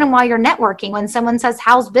can plant them while you're networking. When someone says,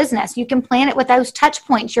 how's business? You can plant it with those touch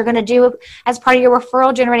points you're going to do as part of your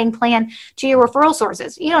referral generating plan to your referral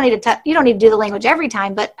sources. You don't need to do the language every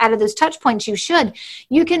time, but out of those touch points, you should.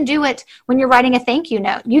 You can do it when you're writing a thank you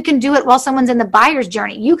note. You can do it while someone's in the buyer's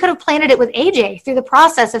journey. You could have planted it with AJ through the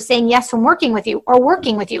process of saying yes from working with you or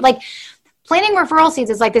working with you. Like, planting referral seeds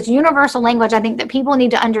is like this universal language I think that people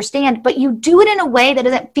need to understand, but you do it in a way that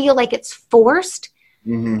doesn't feel like it's forced.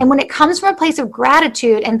 And when it comes from a place of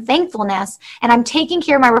gratitude and thankfulness, and I'm taking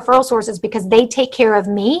care of my referral sources because they take care of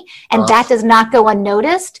me, and that does not go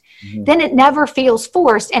unnoticed, then it never feels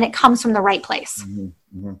forced and it comes from the right place.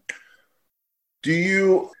 Do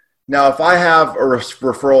you, now if I have a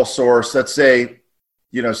referral source, let's say,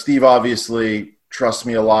 Steve obviously trusts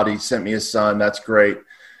me a lot. He sent me his son. That's great.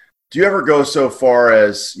 Do you ever go so far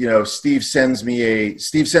as, Steve sends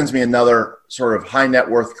me another sort of high net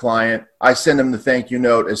worth client. I send him the thank you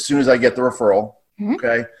note as soon as I get the referral.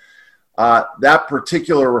 Okay. That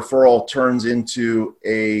particular referral turns into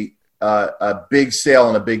a big sale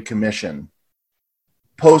and a big commission.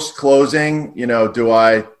 Post closing, do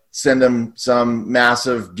I send him some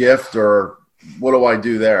massive gift or what do I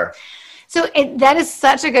do there? So that is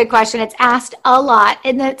such a good question. It's asked a lot,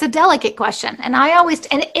 and it's a delicate question. And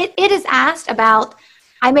it is asked about,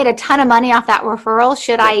 I made a ton of money off that referral.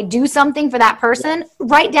 Should I do something for that person?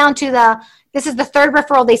 Right down to this is the third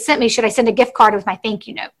referral they sent me. Should I send a gift card with my thank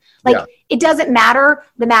you note? It doesn't matter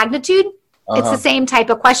the magnitude. It's the same type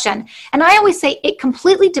of question. And I always say it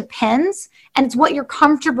completely depends, and it's what you're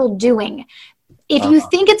comfortable doing. If you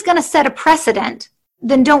think it's going to set a precedent,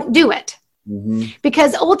 then don't do it.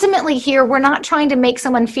 Because ultimately here, we're not trying to make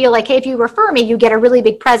someone feel like, hey, if you refer me, you get a really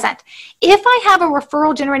big present. If I have a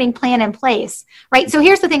referral generating plan in place, right? So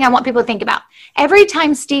here's the thing I want people to think about. Every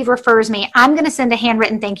time Steve refers me, I'm going to send a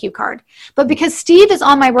handwritten thank you card. But because Steve is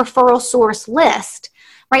on my referral source list,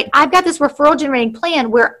 right, I've got this referral generating plan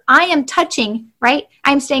where I am touching, right?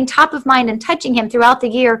 I'm staying top of mind and touching him throughout the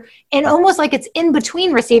year, and almost like it's in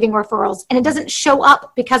between receiving referrals, and it doesn't show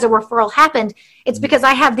up because a referral happened. It's because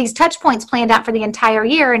I have these touch points planned out for the entire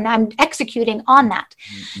year, and I'm executing on that.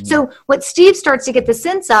 So what Steve starts to get the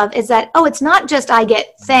sense of is that, oh, it's not just I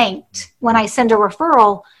get thanked when I send a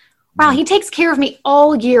referral. Wow, he takes care of me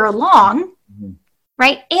all year long,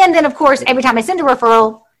 right? And then, of course, every time I send a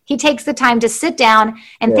referral, he takes the time to sit down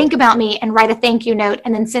and think about me and write a thank you note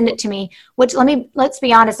and then send it to me, which let's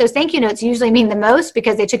be honest, those thank you notes usually mean the most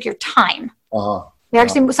because they took your time. They're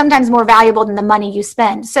actually sometimes more valuable than the money you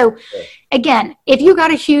spend. So again, if you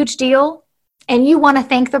got a huge deal and you want to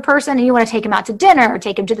thank the person and you want to take them out to dinner or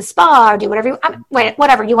take them to the spa or do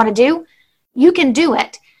whatever you want to do, you can do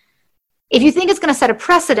it. If you think it's going to set a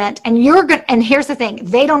precedent and here's the thing,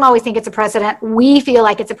 they don't always think it's a precedent. We feel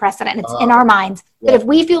like it's a precedent. It's in our minds. But if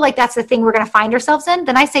we feel like that's the thing we're going to find ourselves in,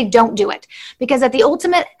 then I say don't do it. Because at the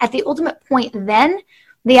ultimate point then,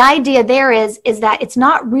 the idea there is that it's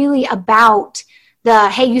not really about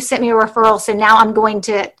hey, you sent me a referral, so now I'm going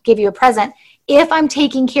to give you a present. If I'm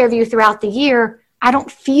taking care of you throughout the year, I don't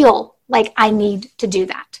feel like I need to do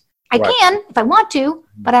that. I can if I want to,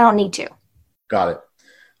 but I don't need to. Got it.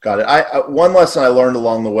 One lesson I learned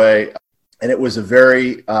along the way, and it was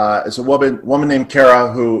it's a woman named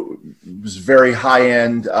Kara who was very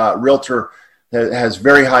high-end realtor, has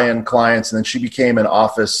very high-end clients, and then she became an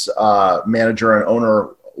office manager and owner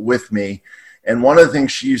with me. And one of the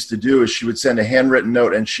things she used to do is she would send a handwritten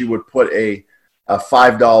note and she would put a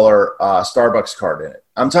 $5 Starbucks card in it.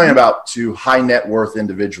 I'm talking about to high net worth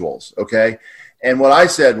individuals, okay? And what I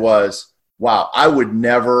said was, wow, I would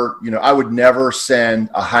never send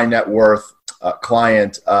a high net worth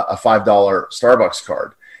client a $5 Starbucks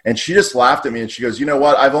card. And she just laughed at me and she goes, you know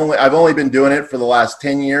what? I've only been doing it for the last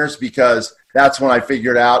 10 years because that's when I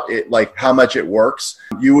figured out how much it works.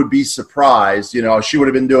 You would be surprised, she would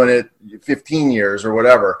have been doing it 15 years or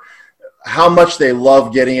whatever, how much they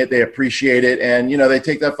love getting it. They appreciate it. And, they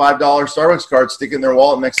take that $5 Starbucks card, stick it in their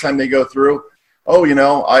wallet. Next time they go through, oh,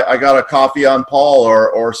 I got a coffee on Paul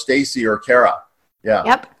or Stacy or Kara. Yeah.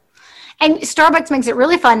 Yep. And Starbucks makes it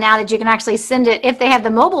really fun now that you can actually send it. If they have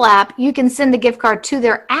the mobile app, you can send the gift card to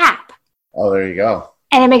their app. Oh, there you go.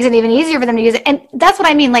 And it makes it even easier for them to use it. And that's what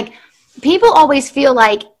I mean. Like, people always feel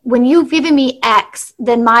like when you've given me X,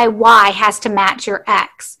 then my Y has to match your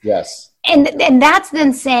X. Yes. And that's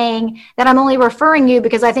then saying that I'm only referring you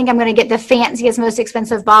because I think I'm going to get the fanciest, most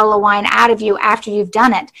expensive bottle of wine out of you after you've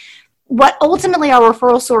done it. What ultimately our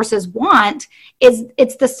referral sources want is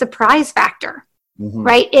it's the surprise factor,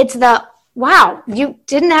 right? It's the, wow, you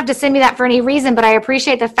didn't have to send me that for any reason, but I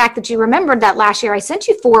appreciate the fact that you remembered that last year I sent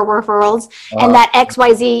you 4 referrals and that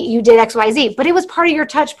XYZ, you did XYZ, but it was part of your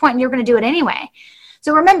touch point and you're going to do it anyway.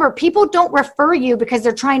 So remember, people don't refer you because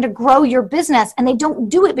they're trying to grow your business, and they don't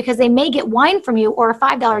do it because they may get wine from you or a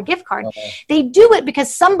 $5 gift card. They do it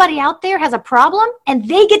because somebody out there has a problem and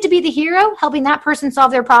they get to be the hero helping that person solve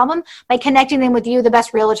their problem by connecting them with you, the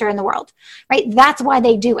best realtor in the world, right? That's why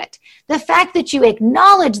they do it. The fact that you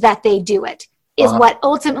acknowledge that they do it is what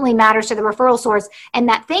ultimately matters to the referral source. And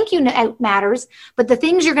that thank you note matters, but the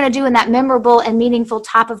things you're going to do in that memorable and meaningful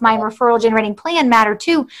top of mind referral generating plan matter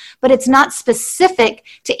too, but it's not specific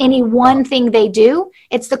to any one thing they do.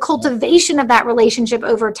 It's the cultivation of that relationship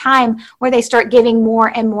over time where they start giving more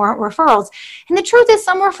and more referrals. And the truth is,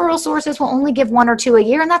 some referral sources will only give 1 or 2 a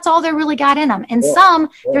year, and that's all they really got in them. And some,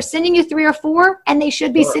 they're sending you 3 or 4, and they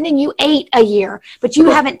should be sending you 8 a year, but you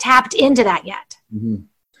haven't tapped into that yet.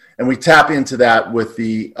 And we tap into that with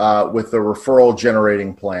the referral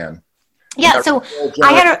generating plan. Yeah, so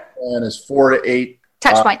I had a plan is 4 to 8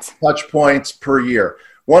 touch points per year.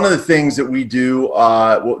 One of the things that we do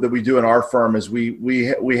in our firm is we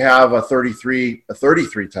have a 33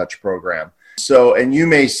 touch program. So, and you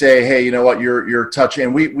may say, hey, you know what, you're touching,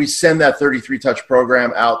 and we send that 33 touch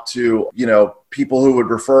program out to, people who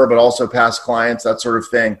would refer, but also past clients, that sort of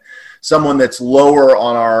thing. Someone that's lower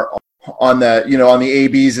on the A,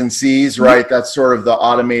 B's, and C's, right? That's sort of the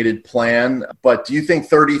automated plan. But do you think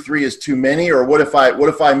 33 is too many, or what if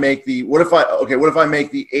I make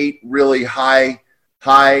the 8 really high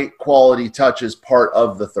quality touches part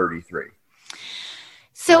of the 33?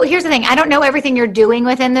 So here's the thing. I don't know everything you're doing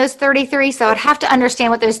within those 33, so I'd have to understand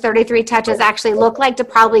what those 33 touches actually look like to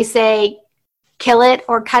probably say kill it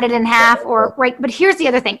or cut it in half or right. But here's the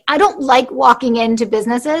other thing. I don't like walking into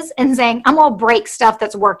businesses and saying, I'm going to break stuff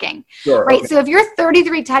that's working. Sure, right. okay. So if your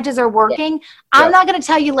 33 touches are working, I'm not going to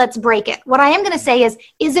tell you, let's break it. What I am going to say is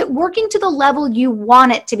it working to the level you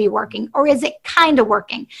want it to be working, or is it kind of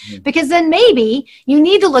working? Because then maybe you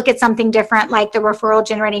need to look at something different, like the referral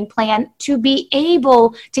generating plan, to be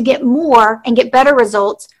able to get more and get better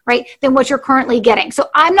results, right, than what you're currently getting. So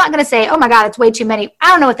I'm not going to say, oh my God, it's way too many. I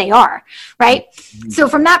don't know what they are, right? So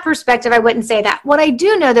from that perspective, I wouldn't say that. What I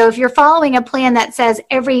do know, though, if you're following a plan that says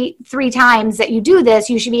every 3 times that you do this,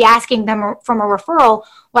 you should be asking them from a referral.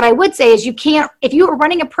 What I would say is you can't, if you are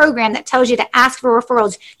running a program that tells you to ask for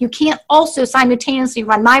referrals, you can't also simultaneously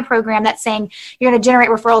run my program that's saying you're going to generate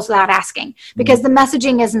referrals without asking, because the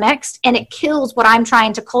messaging is mixed and it kills what I'm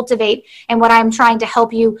trying to cultivate and what I'm trying to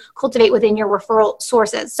help you cultivate within your referral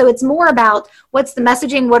sources. So it's more about what's the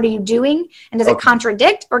messaging, what are you doing, and does it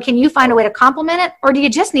contradict, or can you find a way to complement it, or do you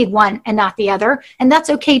just need one and not the other? And that's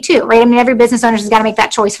okay too, right? I mean, every business owner has got to make that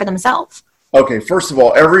choice for themselves. Okay, first of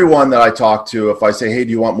all, everyone that I talk to, if I say, hey, do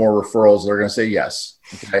you want more referrals? They're going to say yes.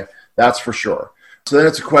 Okay, that's for sure. So then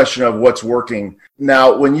it's a question of what's working.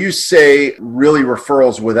 Now, when you say really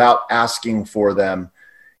referrals without asking for them,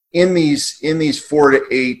 in these 4 to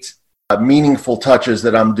 8 meaningful touches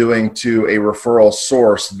that I'm doing to a referral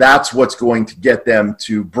source, that's what's going to get them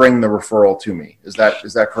to bring the referral to me. Is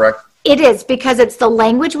that correct? It is, because it's the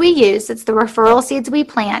language we use, it's the referral seeds we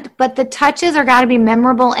plant, but the touches are got to be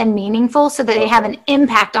memorable and meaningful so that they have an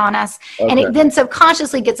impact on us. And it then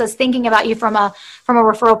subconsciously gets us thinking about you from a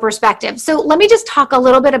referral perspective. So let me just talk a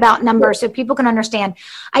little bit about numbers so people can understand.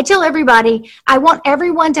 I tell everybody, I want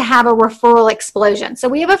everyone to have a referral explosion. So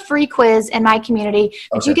we have a free quiz in my community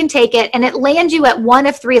that you can take it, and it lands you at one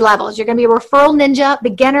of 3 levels. You're going to be a referral ninja,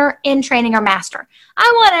 beginner, in training, or master.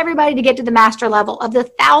 I want everybody to get to the master level. Of the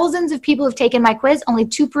thousands of people who've taken my quiz, only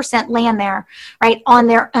 2% land there, right, on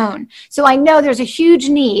their own. So I know there's a huge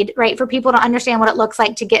need, right, for people to understand what it looks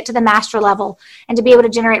like to get to the master level and to be able to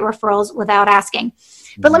generate referrals without asking.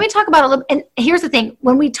 But let me talk about a little, and here's the thing.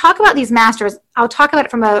 When we talk about these masters, I'll talk about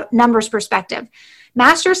it from a numbers perspective.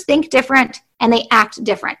 Masters think different and they act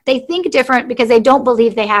different. They think different because they don't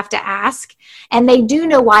believe they have to ask, and they do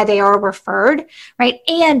know why they are referred, right?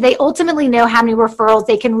 And they ultimately know how many referrals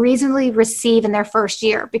they can reasonably receive in their first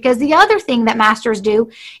year. Because the other thing that masters do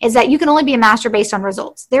is that you can only be a master based on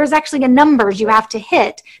results. There's actually a numbers you have to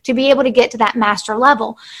hit to be able to get to that master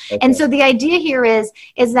level. Okay. And so the idea here is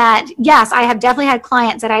that, yes, I have definitely had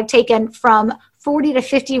clients that I've taken from 40 to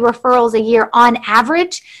 50 referrals a year on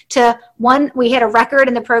average to one. We hit a record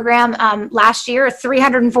in the program last year,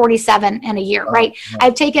 347 in a year, right?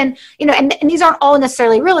 I've taken, and these aren't all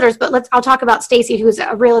necessarily realtors, but I'll talk about Stacy, who's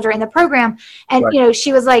a realtor in the program. And,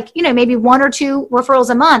 she was like, maybe 1 or 2 referrals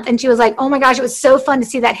a month. And she was like, oh my gosh, it was so fun to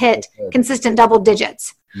see that hit consistent double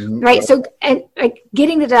digits. Right. So, and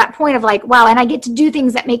getting to that point of like, wow, and I get to do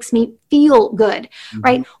things that makes me feel good.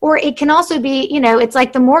 Right. Or it can also be, it's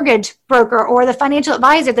like the mortgage broker or the financial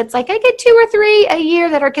advisor that's like, I get 2 or 3 a year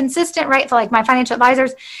that are consistent, right? For like my financial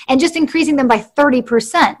advisors, and just increasing them by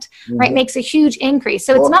 30%, right, makes a huge increase.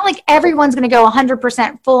 So it's not like everyone's going to go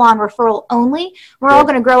 100% full on referral only. We're all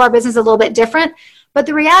going to grow our business a little bit different. But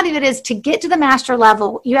the reality of it is, to get to the master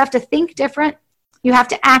level, you have to think different. You have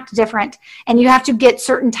to act different, and you have to get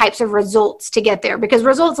certain types of results to get there, because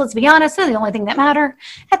results, let's be honest, are the only thing that matter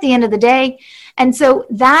at the end of the day. And so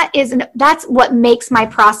that's what makes my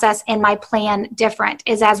process and my plan different,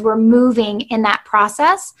 is as we're moving in that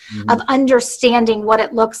process of understanding what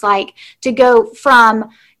it looks like to go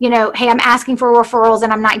from, hey, I'm asking for referrals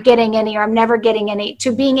and I'm not getting any, or I'm never getting any,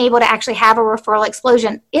 to being able to actually have a referral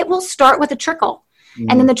explosion. It will start with a trickle.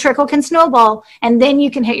 And then the trickle can snowball, and then you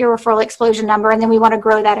can hit your referral explosion number. And then we want to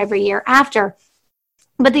grow that every year after.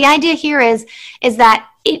 But the idea here is that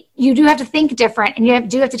you do have to think different, and you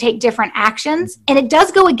do have to take different actions. And it does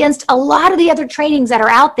go against a lot of the other trainings that are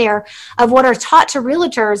out there of what are taught to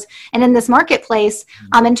realtors and in this marketplace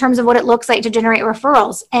in terms of what it looks like to generate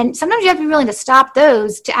referrals. And sometimes you have to be willing to stop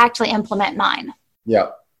those to actually implement mine.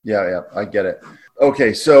 Yeah. I get it.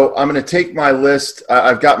 Okay, so I'm going to take my list.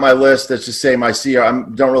 I've got my list. Let's just say my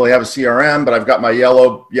CRM. I don't really have a CRM, but I've got my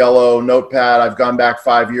yellow notepad. I've gone back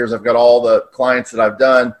 5 years. I've got all the clients that I've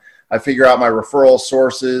done. I figure out my referral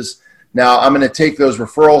sources. Now I'm going to take those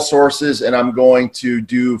referral sources, and I'm going to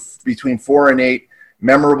do between 4 and 8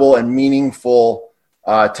 memorable and meaningful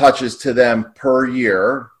touches to them per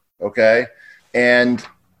year. Okay, and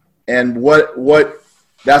what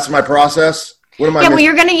that's my process. What am I Yeah, well, missing?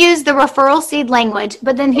 you're going to use the referral seed language,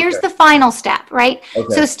 but then here's the final step, right?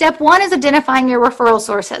 Okay. So step 1 is identifying your referral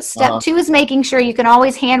sources. Step 2 is making sure you can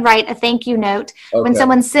always handwrite a thank you note when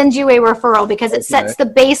someone sends you a referral, because it sets the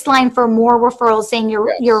baseline for more referrals, saying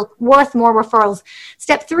you're worth more referrals.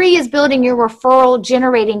 Step 3 is building your referral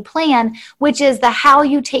generating plan, which is the how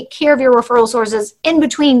you take care of your referral sources in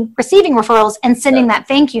between receiving referrals and sending that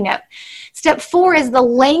thank you note. Step 4 is the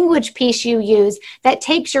language piece you use that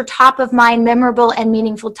takes your top of mind, memorable, and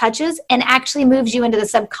meaningful touches and actually moves you into the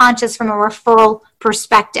subconscious from a referral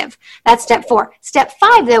perspective. That's step 4. Step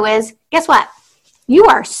 5, though, is guess what? You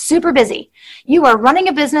are super busy. You are running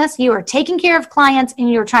a business, you are taking care of clients, and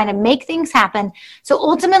you're trying to make things happen. So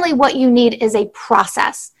ultimately, what you need is a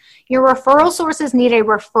process. Your referral sources need a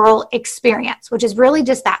referral experience, which is really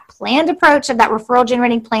just that planned approach of that referral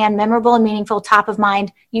generating plan, memorable and meaningful, top of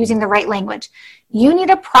mind, using the right language. You need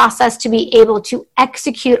a process to be able to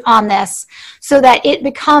execute on this so that it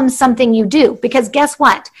becomes something you do. Because guess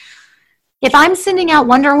what? If I'm sending out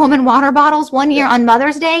Wonder Woman water bottles one year on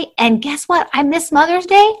Mother's Day, and guess what? I miss Mother's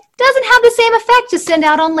Day, doesn't have the same effect to send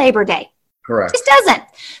out on Labor Day. Correct. It just doesn't.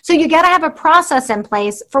 So you got to have a process in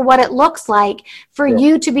place for what it looks like for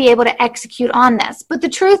you to be able to execute on this. But the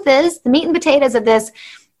truth is, the meat and potatoes of this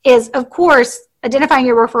is, of course, identifying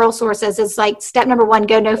your referral sources is like step number 1,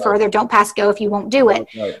 go no further, don't pass go if you won't do it.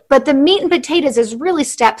 Right. But the meat and potatoes is really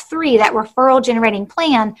step 3, that referral generating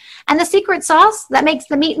plan. And the secret sauce that makes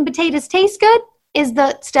the meat and potatoes taste good is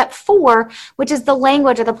the step 4, which is the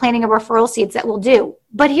language of the planning of referral seeds that we'll do.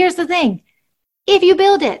 But here's the thing. If you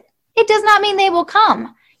build it, it does not mean they will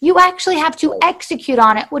come. You actually have to execute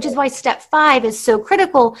on it, which is why step 5 is so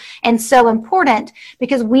critical and so important,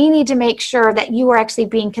 because we need to make sure that you are actually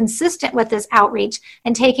being consistent with this outreach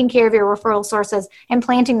and taking care of your referral sources and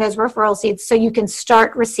planting those referral seeds so you can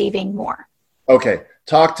start receiving more. Okay.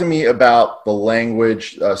 Talk to me about the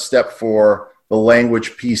language, step 4, the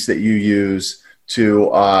language piece that you use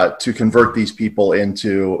to convert these people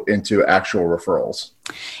into actual referrals.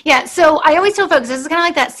 Yeah, so I always tell folks this is kind of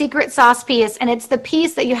like that secret sauce piece, and it's the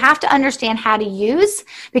piece that you have to understand how to use,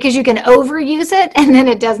 because you can overuse it and then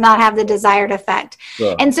it does not have the desired effect.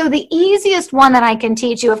 Sure. And so the easiest one that I can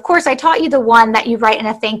teach you, of course, I taught you the one that you write in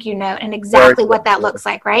a thank you note and exactly what that looks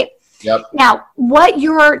like, right? Yep. Now, what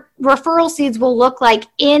your referral seeds will look like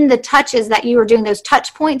in the touches that you are doing, those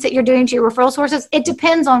touch points that you're doing to your referral sources, it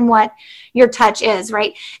depends on what your touch is,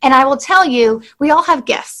 right? And I will tell you, we all have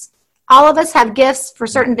gifts. All of us have gifts for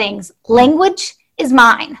certain things. Language is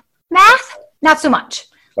mine. Math, not so much.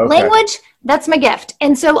 Okay. Language, that's my gift.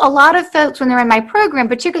 And so a lot of folks, when they're in my program,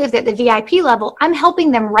 particularly if they're at the VIP level, I'm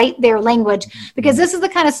helping them write their language, because this is the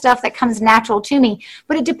kind of stuff that comes natural to me.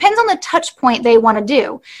 But it depends on the touch point they want to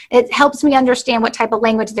do. It helps me understand what type of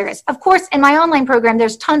language there is. Of course, in my online program,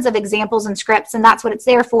 there's tons of examples and scripts, and that's what it's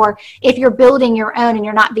there for if you're building your own and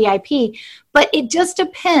you're not VIP. But it just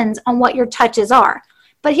depends on what your touches are.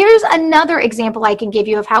 But here's another example I can give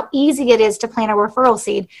you of how easy it is to plant a referral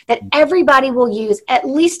seed that everybody will use. At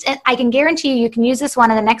least, I can guarantee you can use this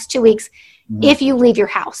one in the next 2 weeks if you leave your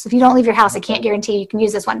house. If you don't leave your house, I can't guarantee you can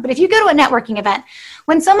use this one. But if you go to a networking event,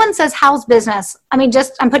 when someone says, how's business? I mean,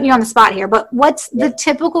 I'm putting you on the spot here, but what's the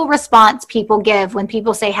typical response people give when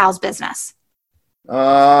people say, how's business?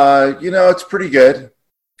 It's pretty good.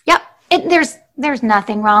 Yep. There's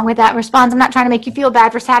nothing wrong with that response. I'm not trying to make you feel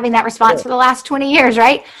bad for having that response for the last 20 years,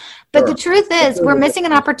 right? But the truth is, we're missing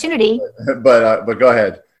an opportunity. But go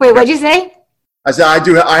ahead. Wait, what'd you say? I said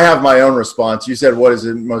I have my own response. You said what is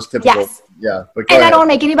the most typical? Yes. Yeah. But I don't want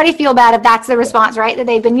to make anybody feel bad if that's the response, right, that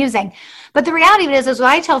they've been using. But the reality of it is what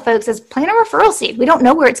I tell folks is plant a referral seed. We don't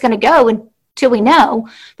know where it's going to go until we know,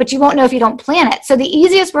 but you won't know if you don't plant it. So the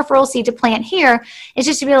easiest referral seed to plant here is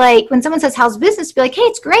just to be like, when someone says, how's business? To be like, hey,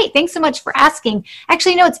 it's great. Thanks so much for asking.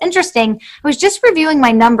 Actually, it's interesting. I was just reviewing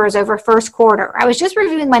my numbers over first quarter. I was just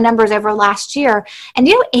reviewing my numbers over last year. And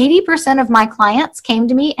 80% of my clients came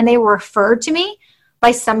to me and they were referred to me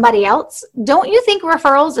by somebody else. Don't you think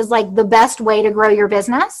referrals is like the best way to grow your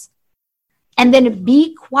business? And then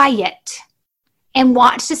be quiet and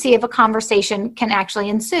watch to see if a conversation can actually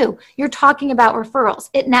ensue. You're talking about referrals.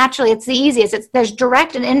 It's the easiest. There's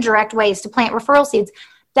direct and indirect ways to plant referral seeds.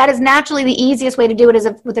 That is naturally the easiest way to do it is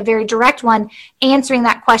with a very direct one, answering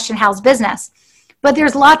that question, how's business? But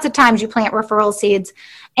there's lots of times you plant referral seeds.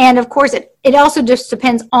 And of course, it also just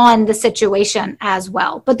depends on the situation as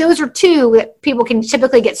well. But those are two that people can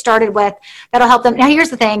typically get started with that'll help them. Now, here's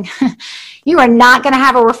the thing. You are not going to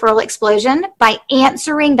have a referral explosion by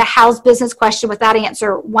answering the how's business question without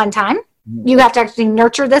answer one time. You have to actually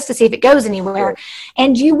nurture this to see if it goes anywhere.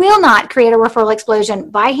 And you will not create a referral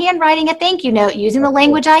explosion by handwriting a thank you note using the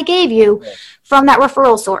language I gave you from that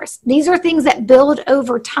referral source. These are things that build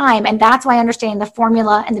over time. And that's why understanding the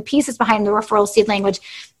formula and the pieces behind the referral seed language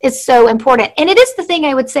is so important. And it is the thing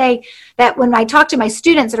I would say that when I talk to my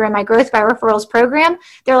students that are in my Growth by Referrals program,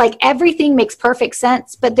 they're like, everything makes perfect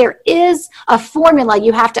sense, but there is a formula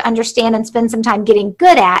you have to understand and spend some time getting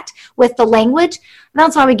good at with the language. And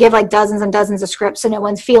that's why we give like dozens and dozens of scripts so no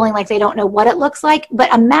one's feeling like they don't know what it looks like.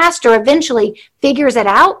 But a master eventually figures it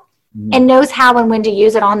out and knows how and when to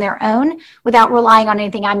use it on their own without relying on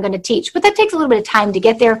anything I'm going to teach. But that takes a little bit of time to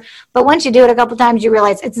get there. But once you do it a couple of times, you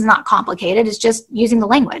realize it's not complicated. It's just using the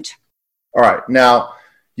language. All right. Now,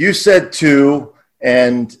 you said 2,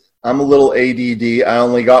 and I'm a little ADD. I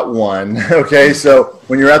only got 1. Okay. So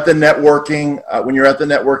when you're at the networking,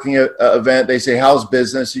 event, they say, how's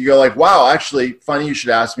business? You go like, wow, actually, funny you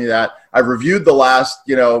should ask me that. I've reviewed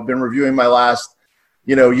been reviewing my last,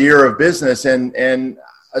 year of business and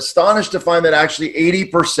astonished to find that actually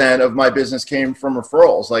 80% of my business came from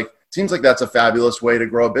referrals. Like, seems like that's a fabulous way to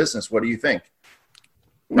grow a business. What do you think?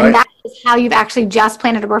 Right? And that is how you've actually just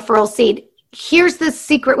planted a referral seed. Here's the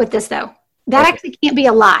secret with this, though. That actually can't be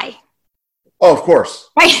a lie. Oh, of course.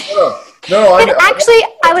 Right? No. I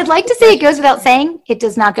would like to say it goes without saying. It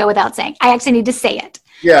does not go without saying. I actually need to say it.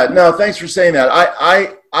 Yeah, no, thanks for saying that.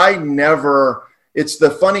 I never, it's the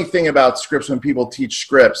funny thing about scripts when people teach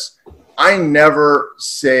scripts, I never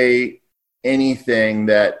say anything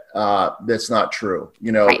that's not true,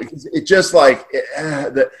 Right. Because it just like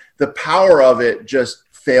the power of it just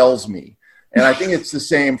fails me. And I think it's the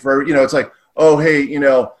same for, it's like, oh, hey,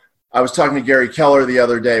 I was talking to Gary Keller the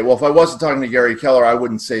other day. Well, if I wasn't talking to Gary Keller, I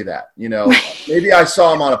wouldn't say that, Maybe I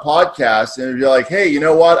saw him on a podcast and it'd be like, hey, you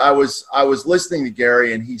know what? I was listening to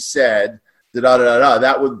Gary and he said,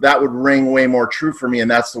 that would ring way more true for me.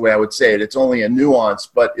 And that's the way I would say it. It's only a nuance,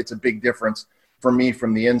 but it's a big difference for me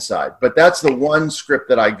from the inside. But that's the one script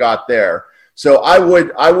that I got there. So I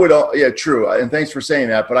would, yeah, true. And thanks for saying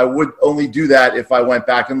that, but I would only do that if I went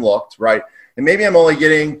back and looked, right? And maybe I'm only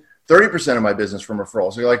getting 30% of my business from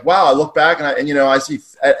referrals. So you're like, wow, I look back and I see,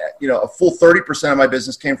 a full 30% of my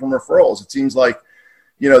business came from referrals. It seems like,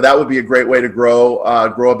 that would be a great way to grow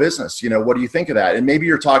a business. What do you think of that? And maybe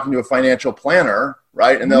you're talking to a financial planner,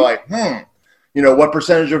 right? And they're like, what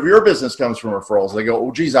percentage of your business comes from referrals? They go,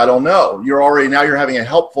 oh, geez, I don't know. Now you're having a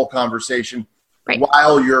helpful conversation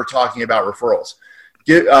while you're talking about referrals.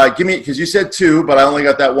 Give me, because you said 2, but I only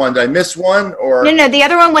got that 1. Did I miss one? Or No, the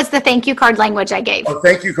other one was the thank you card language I gave. Oh,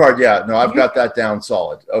 thank you card. Yeah, no, I've got that down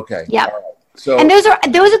solid. Okay. Yeah. Right. So, and those are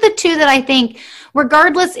the 2 that I think,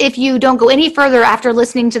 regardless if you don't go any further after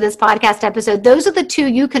listening to this podcast episode, those are the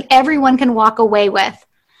 2 everyone can walk away with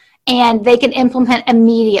and they can implement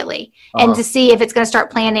immediately and to see if it's going to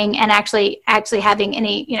start planning and actually having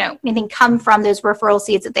anything come from those referral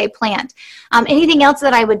seeds that they plant. Anything else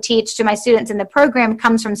that I would teach to my students in the program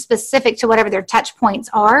comes from specific to whatever their touch points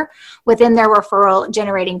are within their referral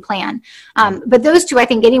generating plan. But those 2, I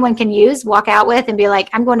think anyone can use, walk out with and be like,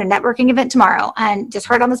 I'm going to a networking event tomorrow and just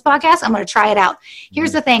heard on this podcast, I'm going to try it out.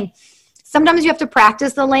 Here's the thing. Sometimes you have to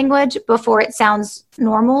practice the language before it sounds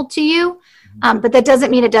normal to you. But that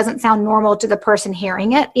doesn't mean it doesn't sound normal to the person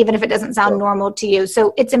hearing it, even if it doesn't sound normal to you.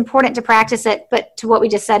 So it's important to practice it. But to what we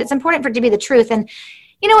just said, it's important for it to be the truth. And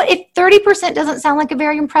you know what? If 30% doesn't sound like a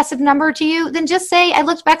very impressive number to you, then just say, I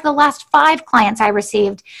looked back at the last 5 clients I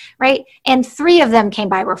received, right? And 3 of them came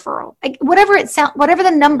by referral. Like whatever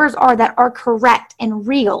the numbers are that are correct and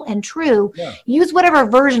real and true, use whatever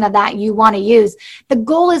version of that you want to use. The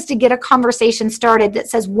goal is to get a conversation started that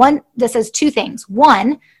says 2 things.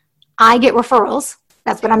 1, I get referrals.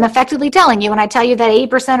 That's what I'm effectively telling you when I tell you that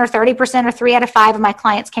 8% or 30% or 3 out of 5 of my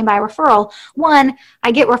clients came by referral. 1,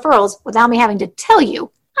 I get referrals without me having to tell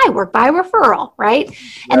you I work by referral, right?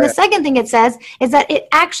 And the second thing it says is that it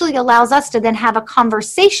actually allows us to then have a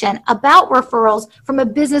conversation about referrals from a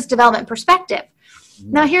business development perspective.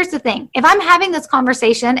 Now, here's the thing. If I'm having this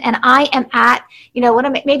conversation and I am at,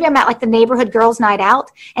 maybe I'm at like the neighborhood girls' night out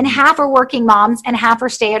and half are working moms and half are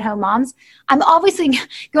stay-at-home moms, I'm obviously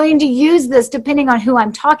going to use this depending on who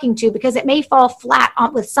I'm talking to because it may fall flat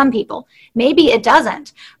with some people. Maybe it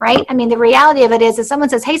doesn't, right? I mean, the reality of it is if someone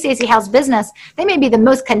says, hey, Stacey, how's business? They may be the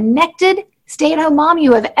most connected stay-at-home mom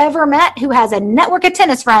you have ever met who has a network of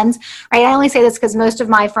tennis friends, right? I only say this because most of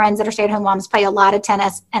my friends that are stay-at-home moms play a lot of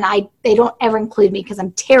tennis and they don't ever include me because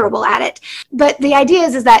I'm terrible at it. But the idea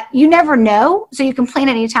is that you never know, so you can plant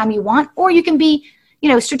anytime you want, or you can be,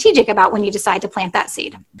 strategic about when you decide to plant that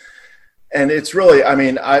seed. And it's really,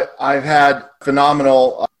 I've had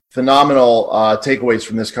phenomenal takeaways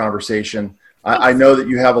from this conversation. I know that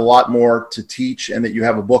you have a lot more to teach and that you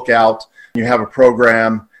have a book out, you have a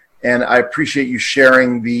program. And I appreciate you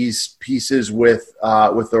sharing these pieces with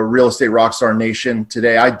the Real Estate Rockstar Nation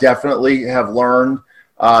today. I definitely have learned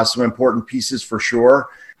some important pieces for sure.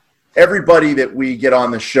 Everybody that we get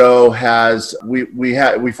on the show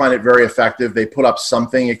we find it very effective. They put up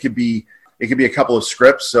something. It could be a couple of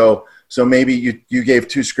scripts. So maybe you gave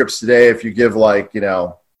 2 scripts today. If you give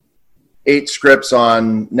 8 scripts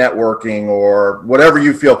on networking or whatever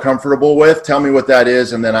you feel comfortable with, tell me what that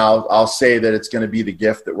is, and then I'll say that it's going to be the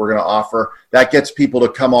gift that we're going to offer. That gets people to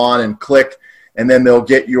come on and click, and then they'll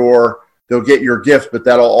get your gift, but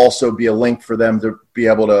that'll also be a link for them to be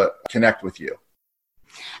able to connect with you.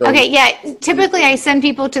 So, okay, yeah. Typically, I send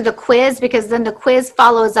people to the quiz because then the quiz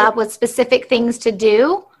follows up with specific things to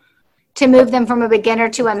do to move them from a beginner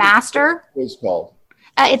to a master. What's it called?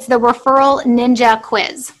 It's the Referral Ninja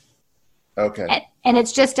Quiz. Okay. And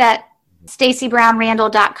it's just at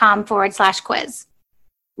stacybrownrandall.com/quiz.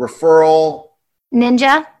 Referral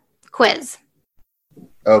Ninja Quiz.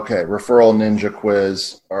 Okay. Referral Ninja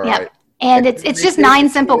Quiz. All right. Yep. And it's just 9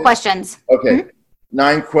 simple questions. Okay. Mm-hmm.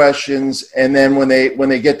 9 questions, and then when they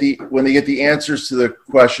get the answers to the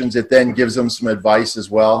questions, it then gives them some advice as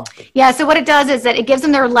well. Yeah, so what it does is that it gives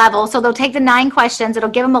them their level. So they'll take the 9 questions, it'll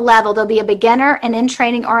give them a level. They'll be a beginner, an in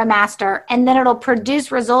training, or a master, and then it'll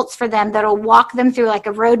produce results for them that'll walk them through like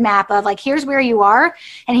a roadmap of here's where you are,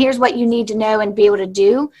 and here's what you need to know and be able to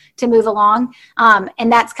do to move along. And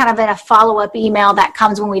that's kind of in a follow-up email that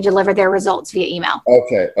comes when we deliver their results via email.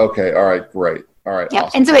 Okay. All right. Great. All right. Yep.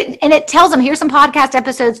 Awesome. And it tells them here's some podcast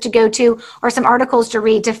episodes to go to or some articles to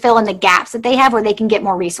read to fill in the gaps that they have where they can get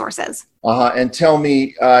more resources. And tell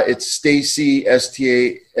me, it's Stacy,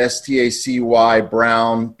 Stacy Brown,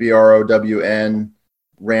 Brown,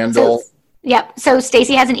 Randall. Yep. So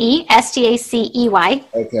Stacy has an E, Stacey.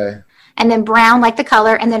 Okay. And then Brown, like the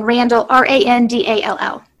color, and then Randall,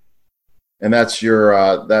 Randall. And that's your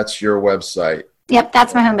website. Yep.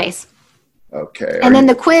 That's my home base. Okay. And then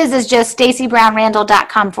the quiz is just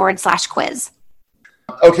stacybrownrandall.com/quiz.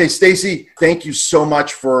 Okay, Stacy, thank you so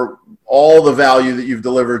much for all the value that you've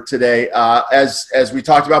delivered today. As we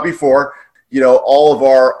talked about before,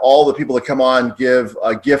 all the people that come on give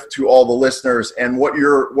a gift to all the listeners, and what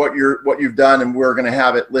you've done, and we're going to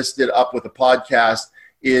have it listed up with the podcast,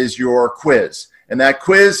 is your quiz. And that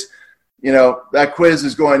quiz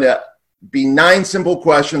is going to be 9 simple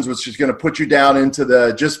questions, which is going to put you down into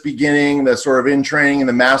the just beginning, the sort of in training and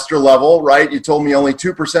the master level, right? You told me only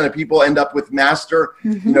 2% of people end up with master,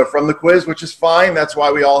 from the quiz, which is fine. That's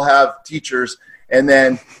why we all have teachers. And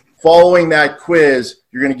then following that quiz,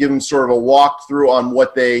 you're going to give them sort of a walkthrough on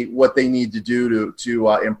what they need to do to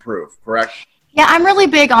improve, correct? Yeah, I'm really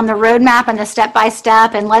big on the roadmap and the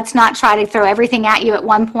step-by-step, and let's not try to throw everything at you at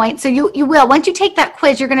one point. So you will. Once you take that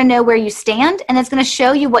quiz, you're going to know where you stand, and it's going to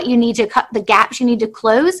show you what you need to cut, the gaps you need to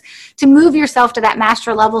close to move yourself to that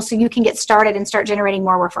master level so you can get started and start generating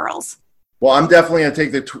more referrals. Well, I'm definitely going to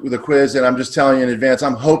take the quiz, and I'm just telling you in advance,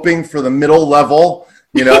 I'm hoping for the middle level,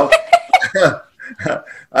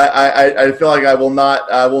 I feel like I will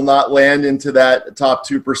not land into that top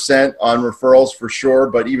 2% on referrals for sure.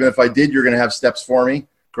 But even if I did, you're going to have steps for me,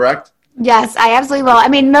 correct? Yes, I absolutely will. I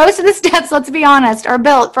mean, most of the steps, let's be honest, are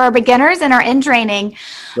built for our beginners and are in training.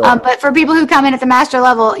 Sure. But for people who come in at the master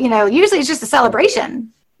level, usually it's just a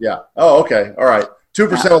celebration. Yeah. Oh, okay. All right.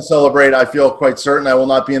 2% will celebrate. I feel quite certain I will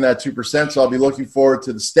not be in that 2%. So I'll be looking forward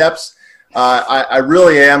to the steps. I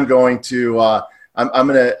really am going to. I'm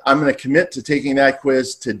gonna commit to taking that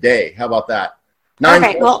quiz today. How about that? 9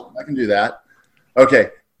 questions. Well, I can do that. Okay.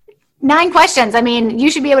 9 questions. I mean,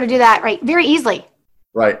 you should be able to do that very easily.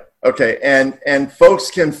 Right. Okay. And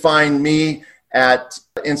folks can find me at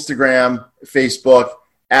Instagram, Facebook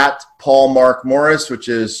at Paul Mark Morris, which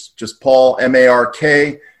is just Paul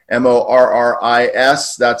MarkMorris.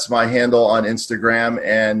 That's my handle on Instagram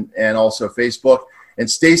and also Facebook.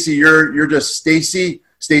 And Stacy, you're just Stacy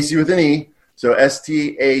with an E. So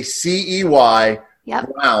Stacey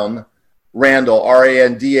Brown Randall,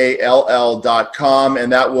 RANDALL.com,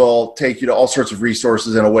 and that will take you to all sorts of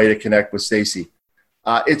resources and a way to connect with Stacy.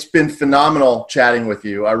 It's been phenomenal chatting with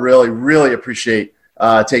you. I really, really appreciate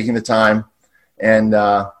taking the time, and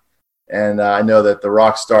I know that the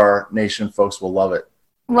Rockstar Nation folks will love it.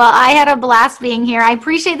 Well, I had a blast being here. I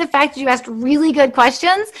appreciate the fact that you asked really good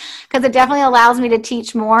questions because it definitely allows me to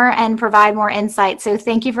teach more and provide more insight. So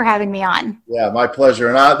thank you for having me on. Yeah, my pleasure.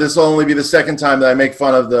 And this will only be the second time that I make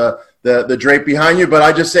fun of the drape behind you, but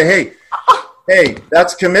I just say, hey,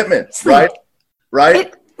 that's commitment, right?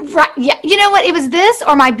 Right. Yeah. You know what? It was this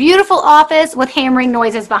or my beautiful office with hammering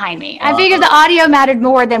noises behind me. I figured the audio mattered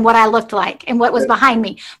more than what I looked like and what was behind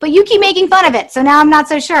me. But you keep making fun of it, so now I'm not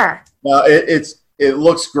so sure. No, It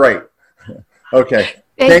looks great. Okay.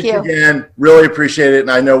 Thank you again. Really appreciate it.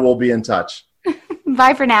 And I know we'll be in touch.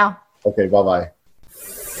 Bye for now. Okay. Bye-bye.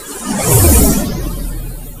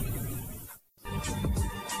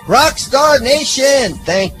 Rockstar Nation,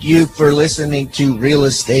 thank you for listening to Real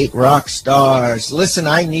Estate Rockstars. Listen,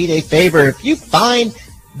 I need a favor. If you find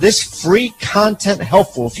this free content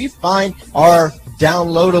helpful, if you find our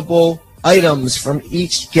downloadable items from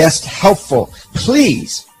each guest helpful,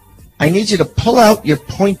 please, I need you to pull out your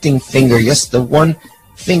pointing finger, yes, the one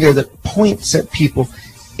finger that points at people,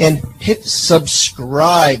 and hit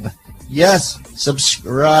subscribe. Yes,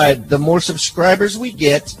 subscribe. The more subscribers we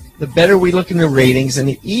get, the better we look in the ratings, and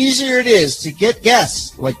the easier it is to get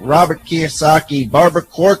guests like Robert Kiyosaki, Barbara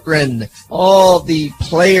Corcoran, all the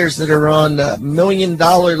players that are on the $1 million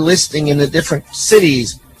listing in the different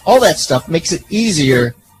cities. All that stuff makes it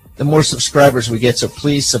easier the more subscribers we get, so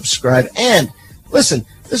please subscribe. And listen,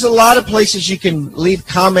 there's a lot of places you can leave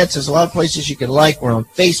comments. There's a lot of places you can like. We're on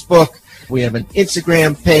Facebook. We have an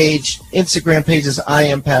Instagram page. Instagram page is I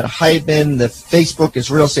am Pat Hiban. The Facebook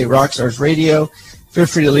is Real Estate Rockstars Radio. Feel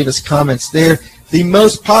free to leave us comments there. The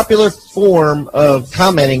most popular form of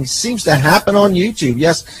commenting seems to happen on YouTube.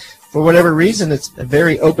 Yes, for whatever reason, it's a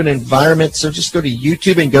very open environment. So just go to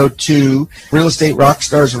YouTube and go to Real Estate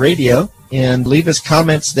Rockstars Radio and leave us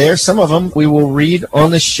comments there. Some of them we will read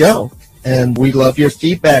on the show, and we love your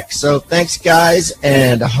feedback. So thanks, guys,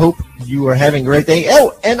 and I hope you are having a great day.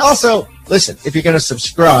 Oh, and also, listen, if you're going to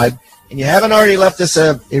subscribe and you haven't already left us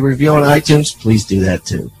a review on iTunes, please do that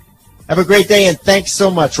too. Have a great day, and thanks so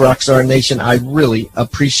much, Rockstar Nation. I really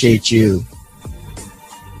appreciate you.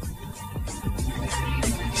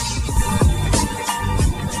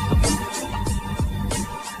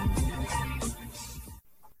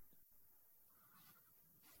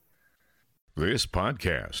 This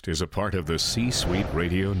podcast is a part of the C-Suite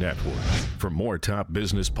Radio Network. For more top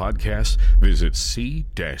business podcasts, visit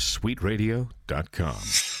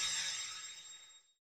c-suiteradio.com.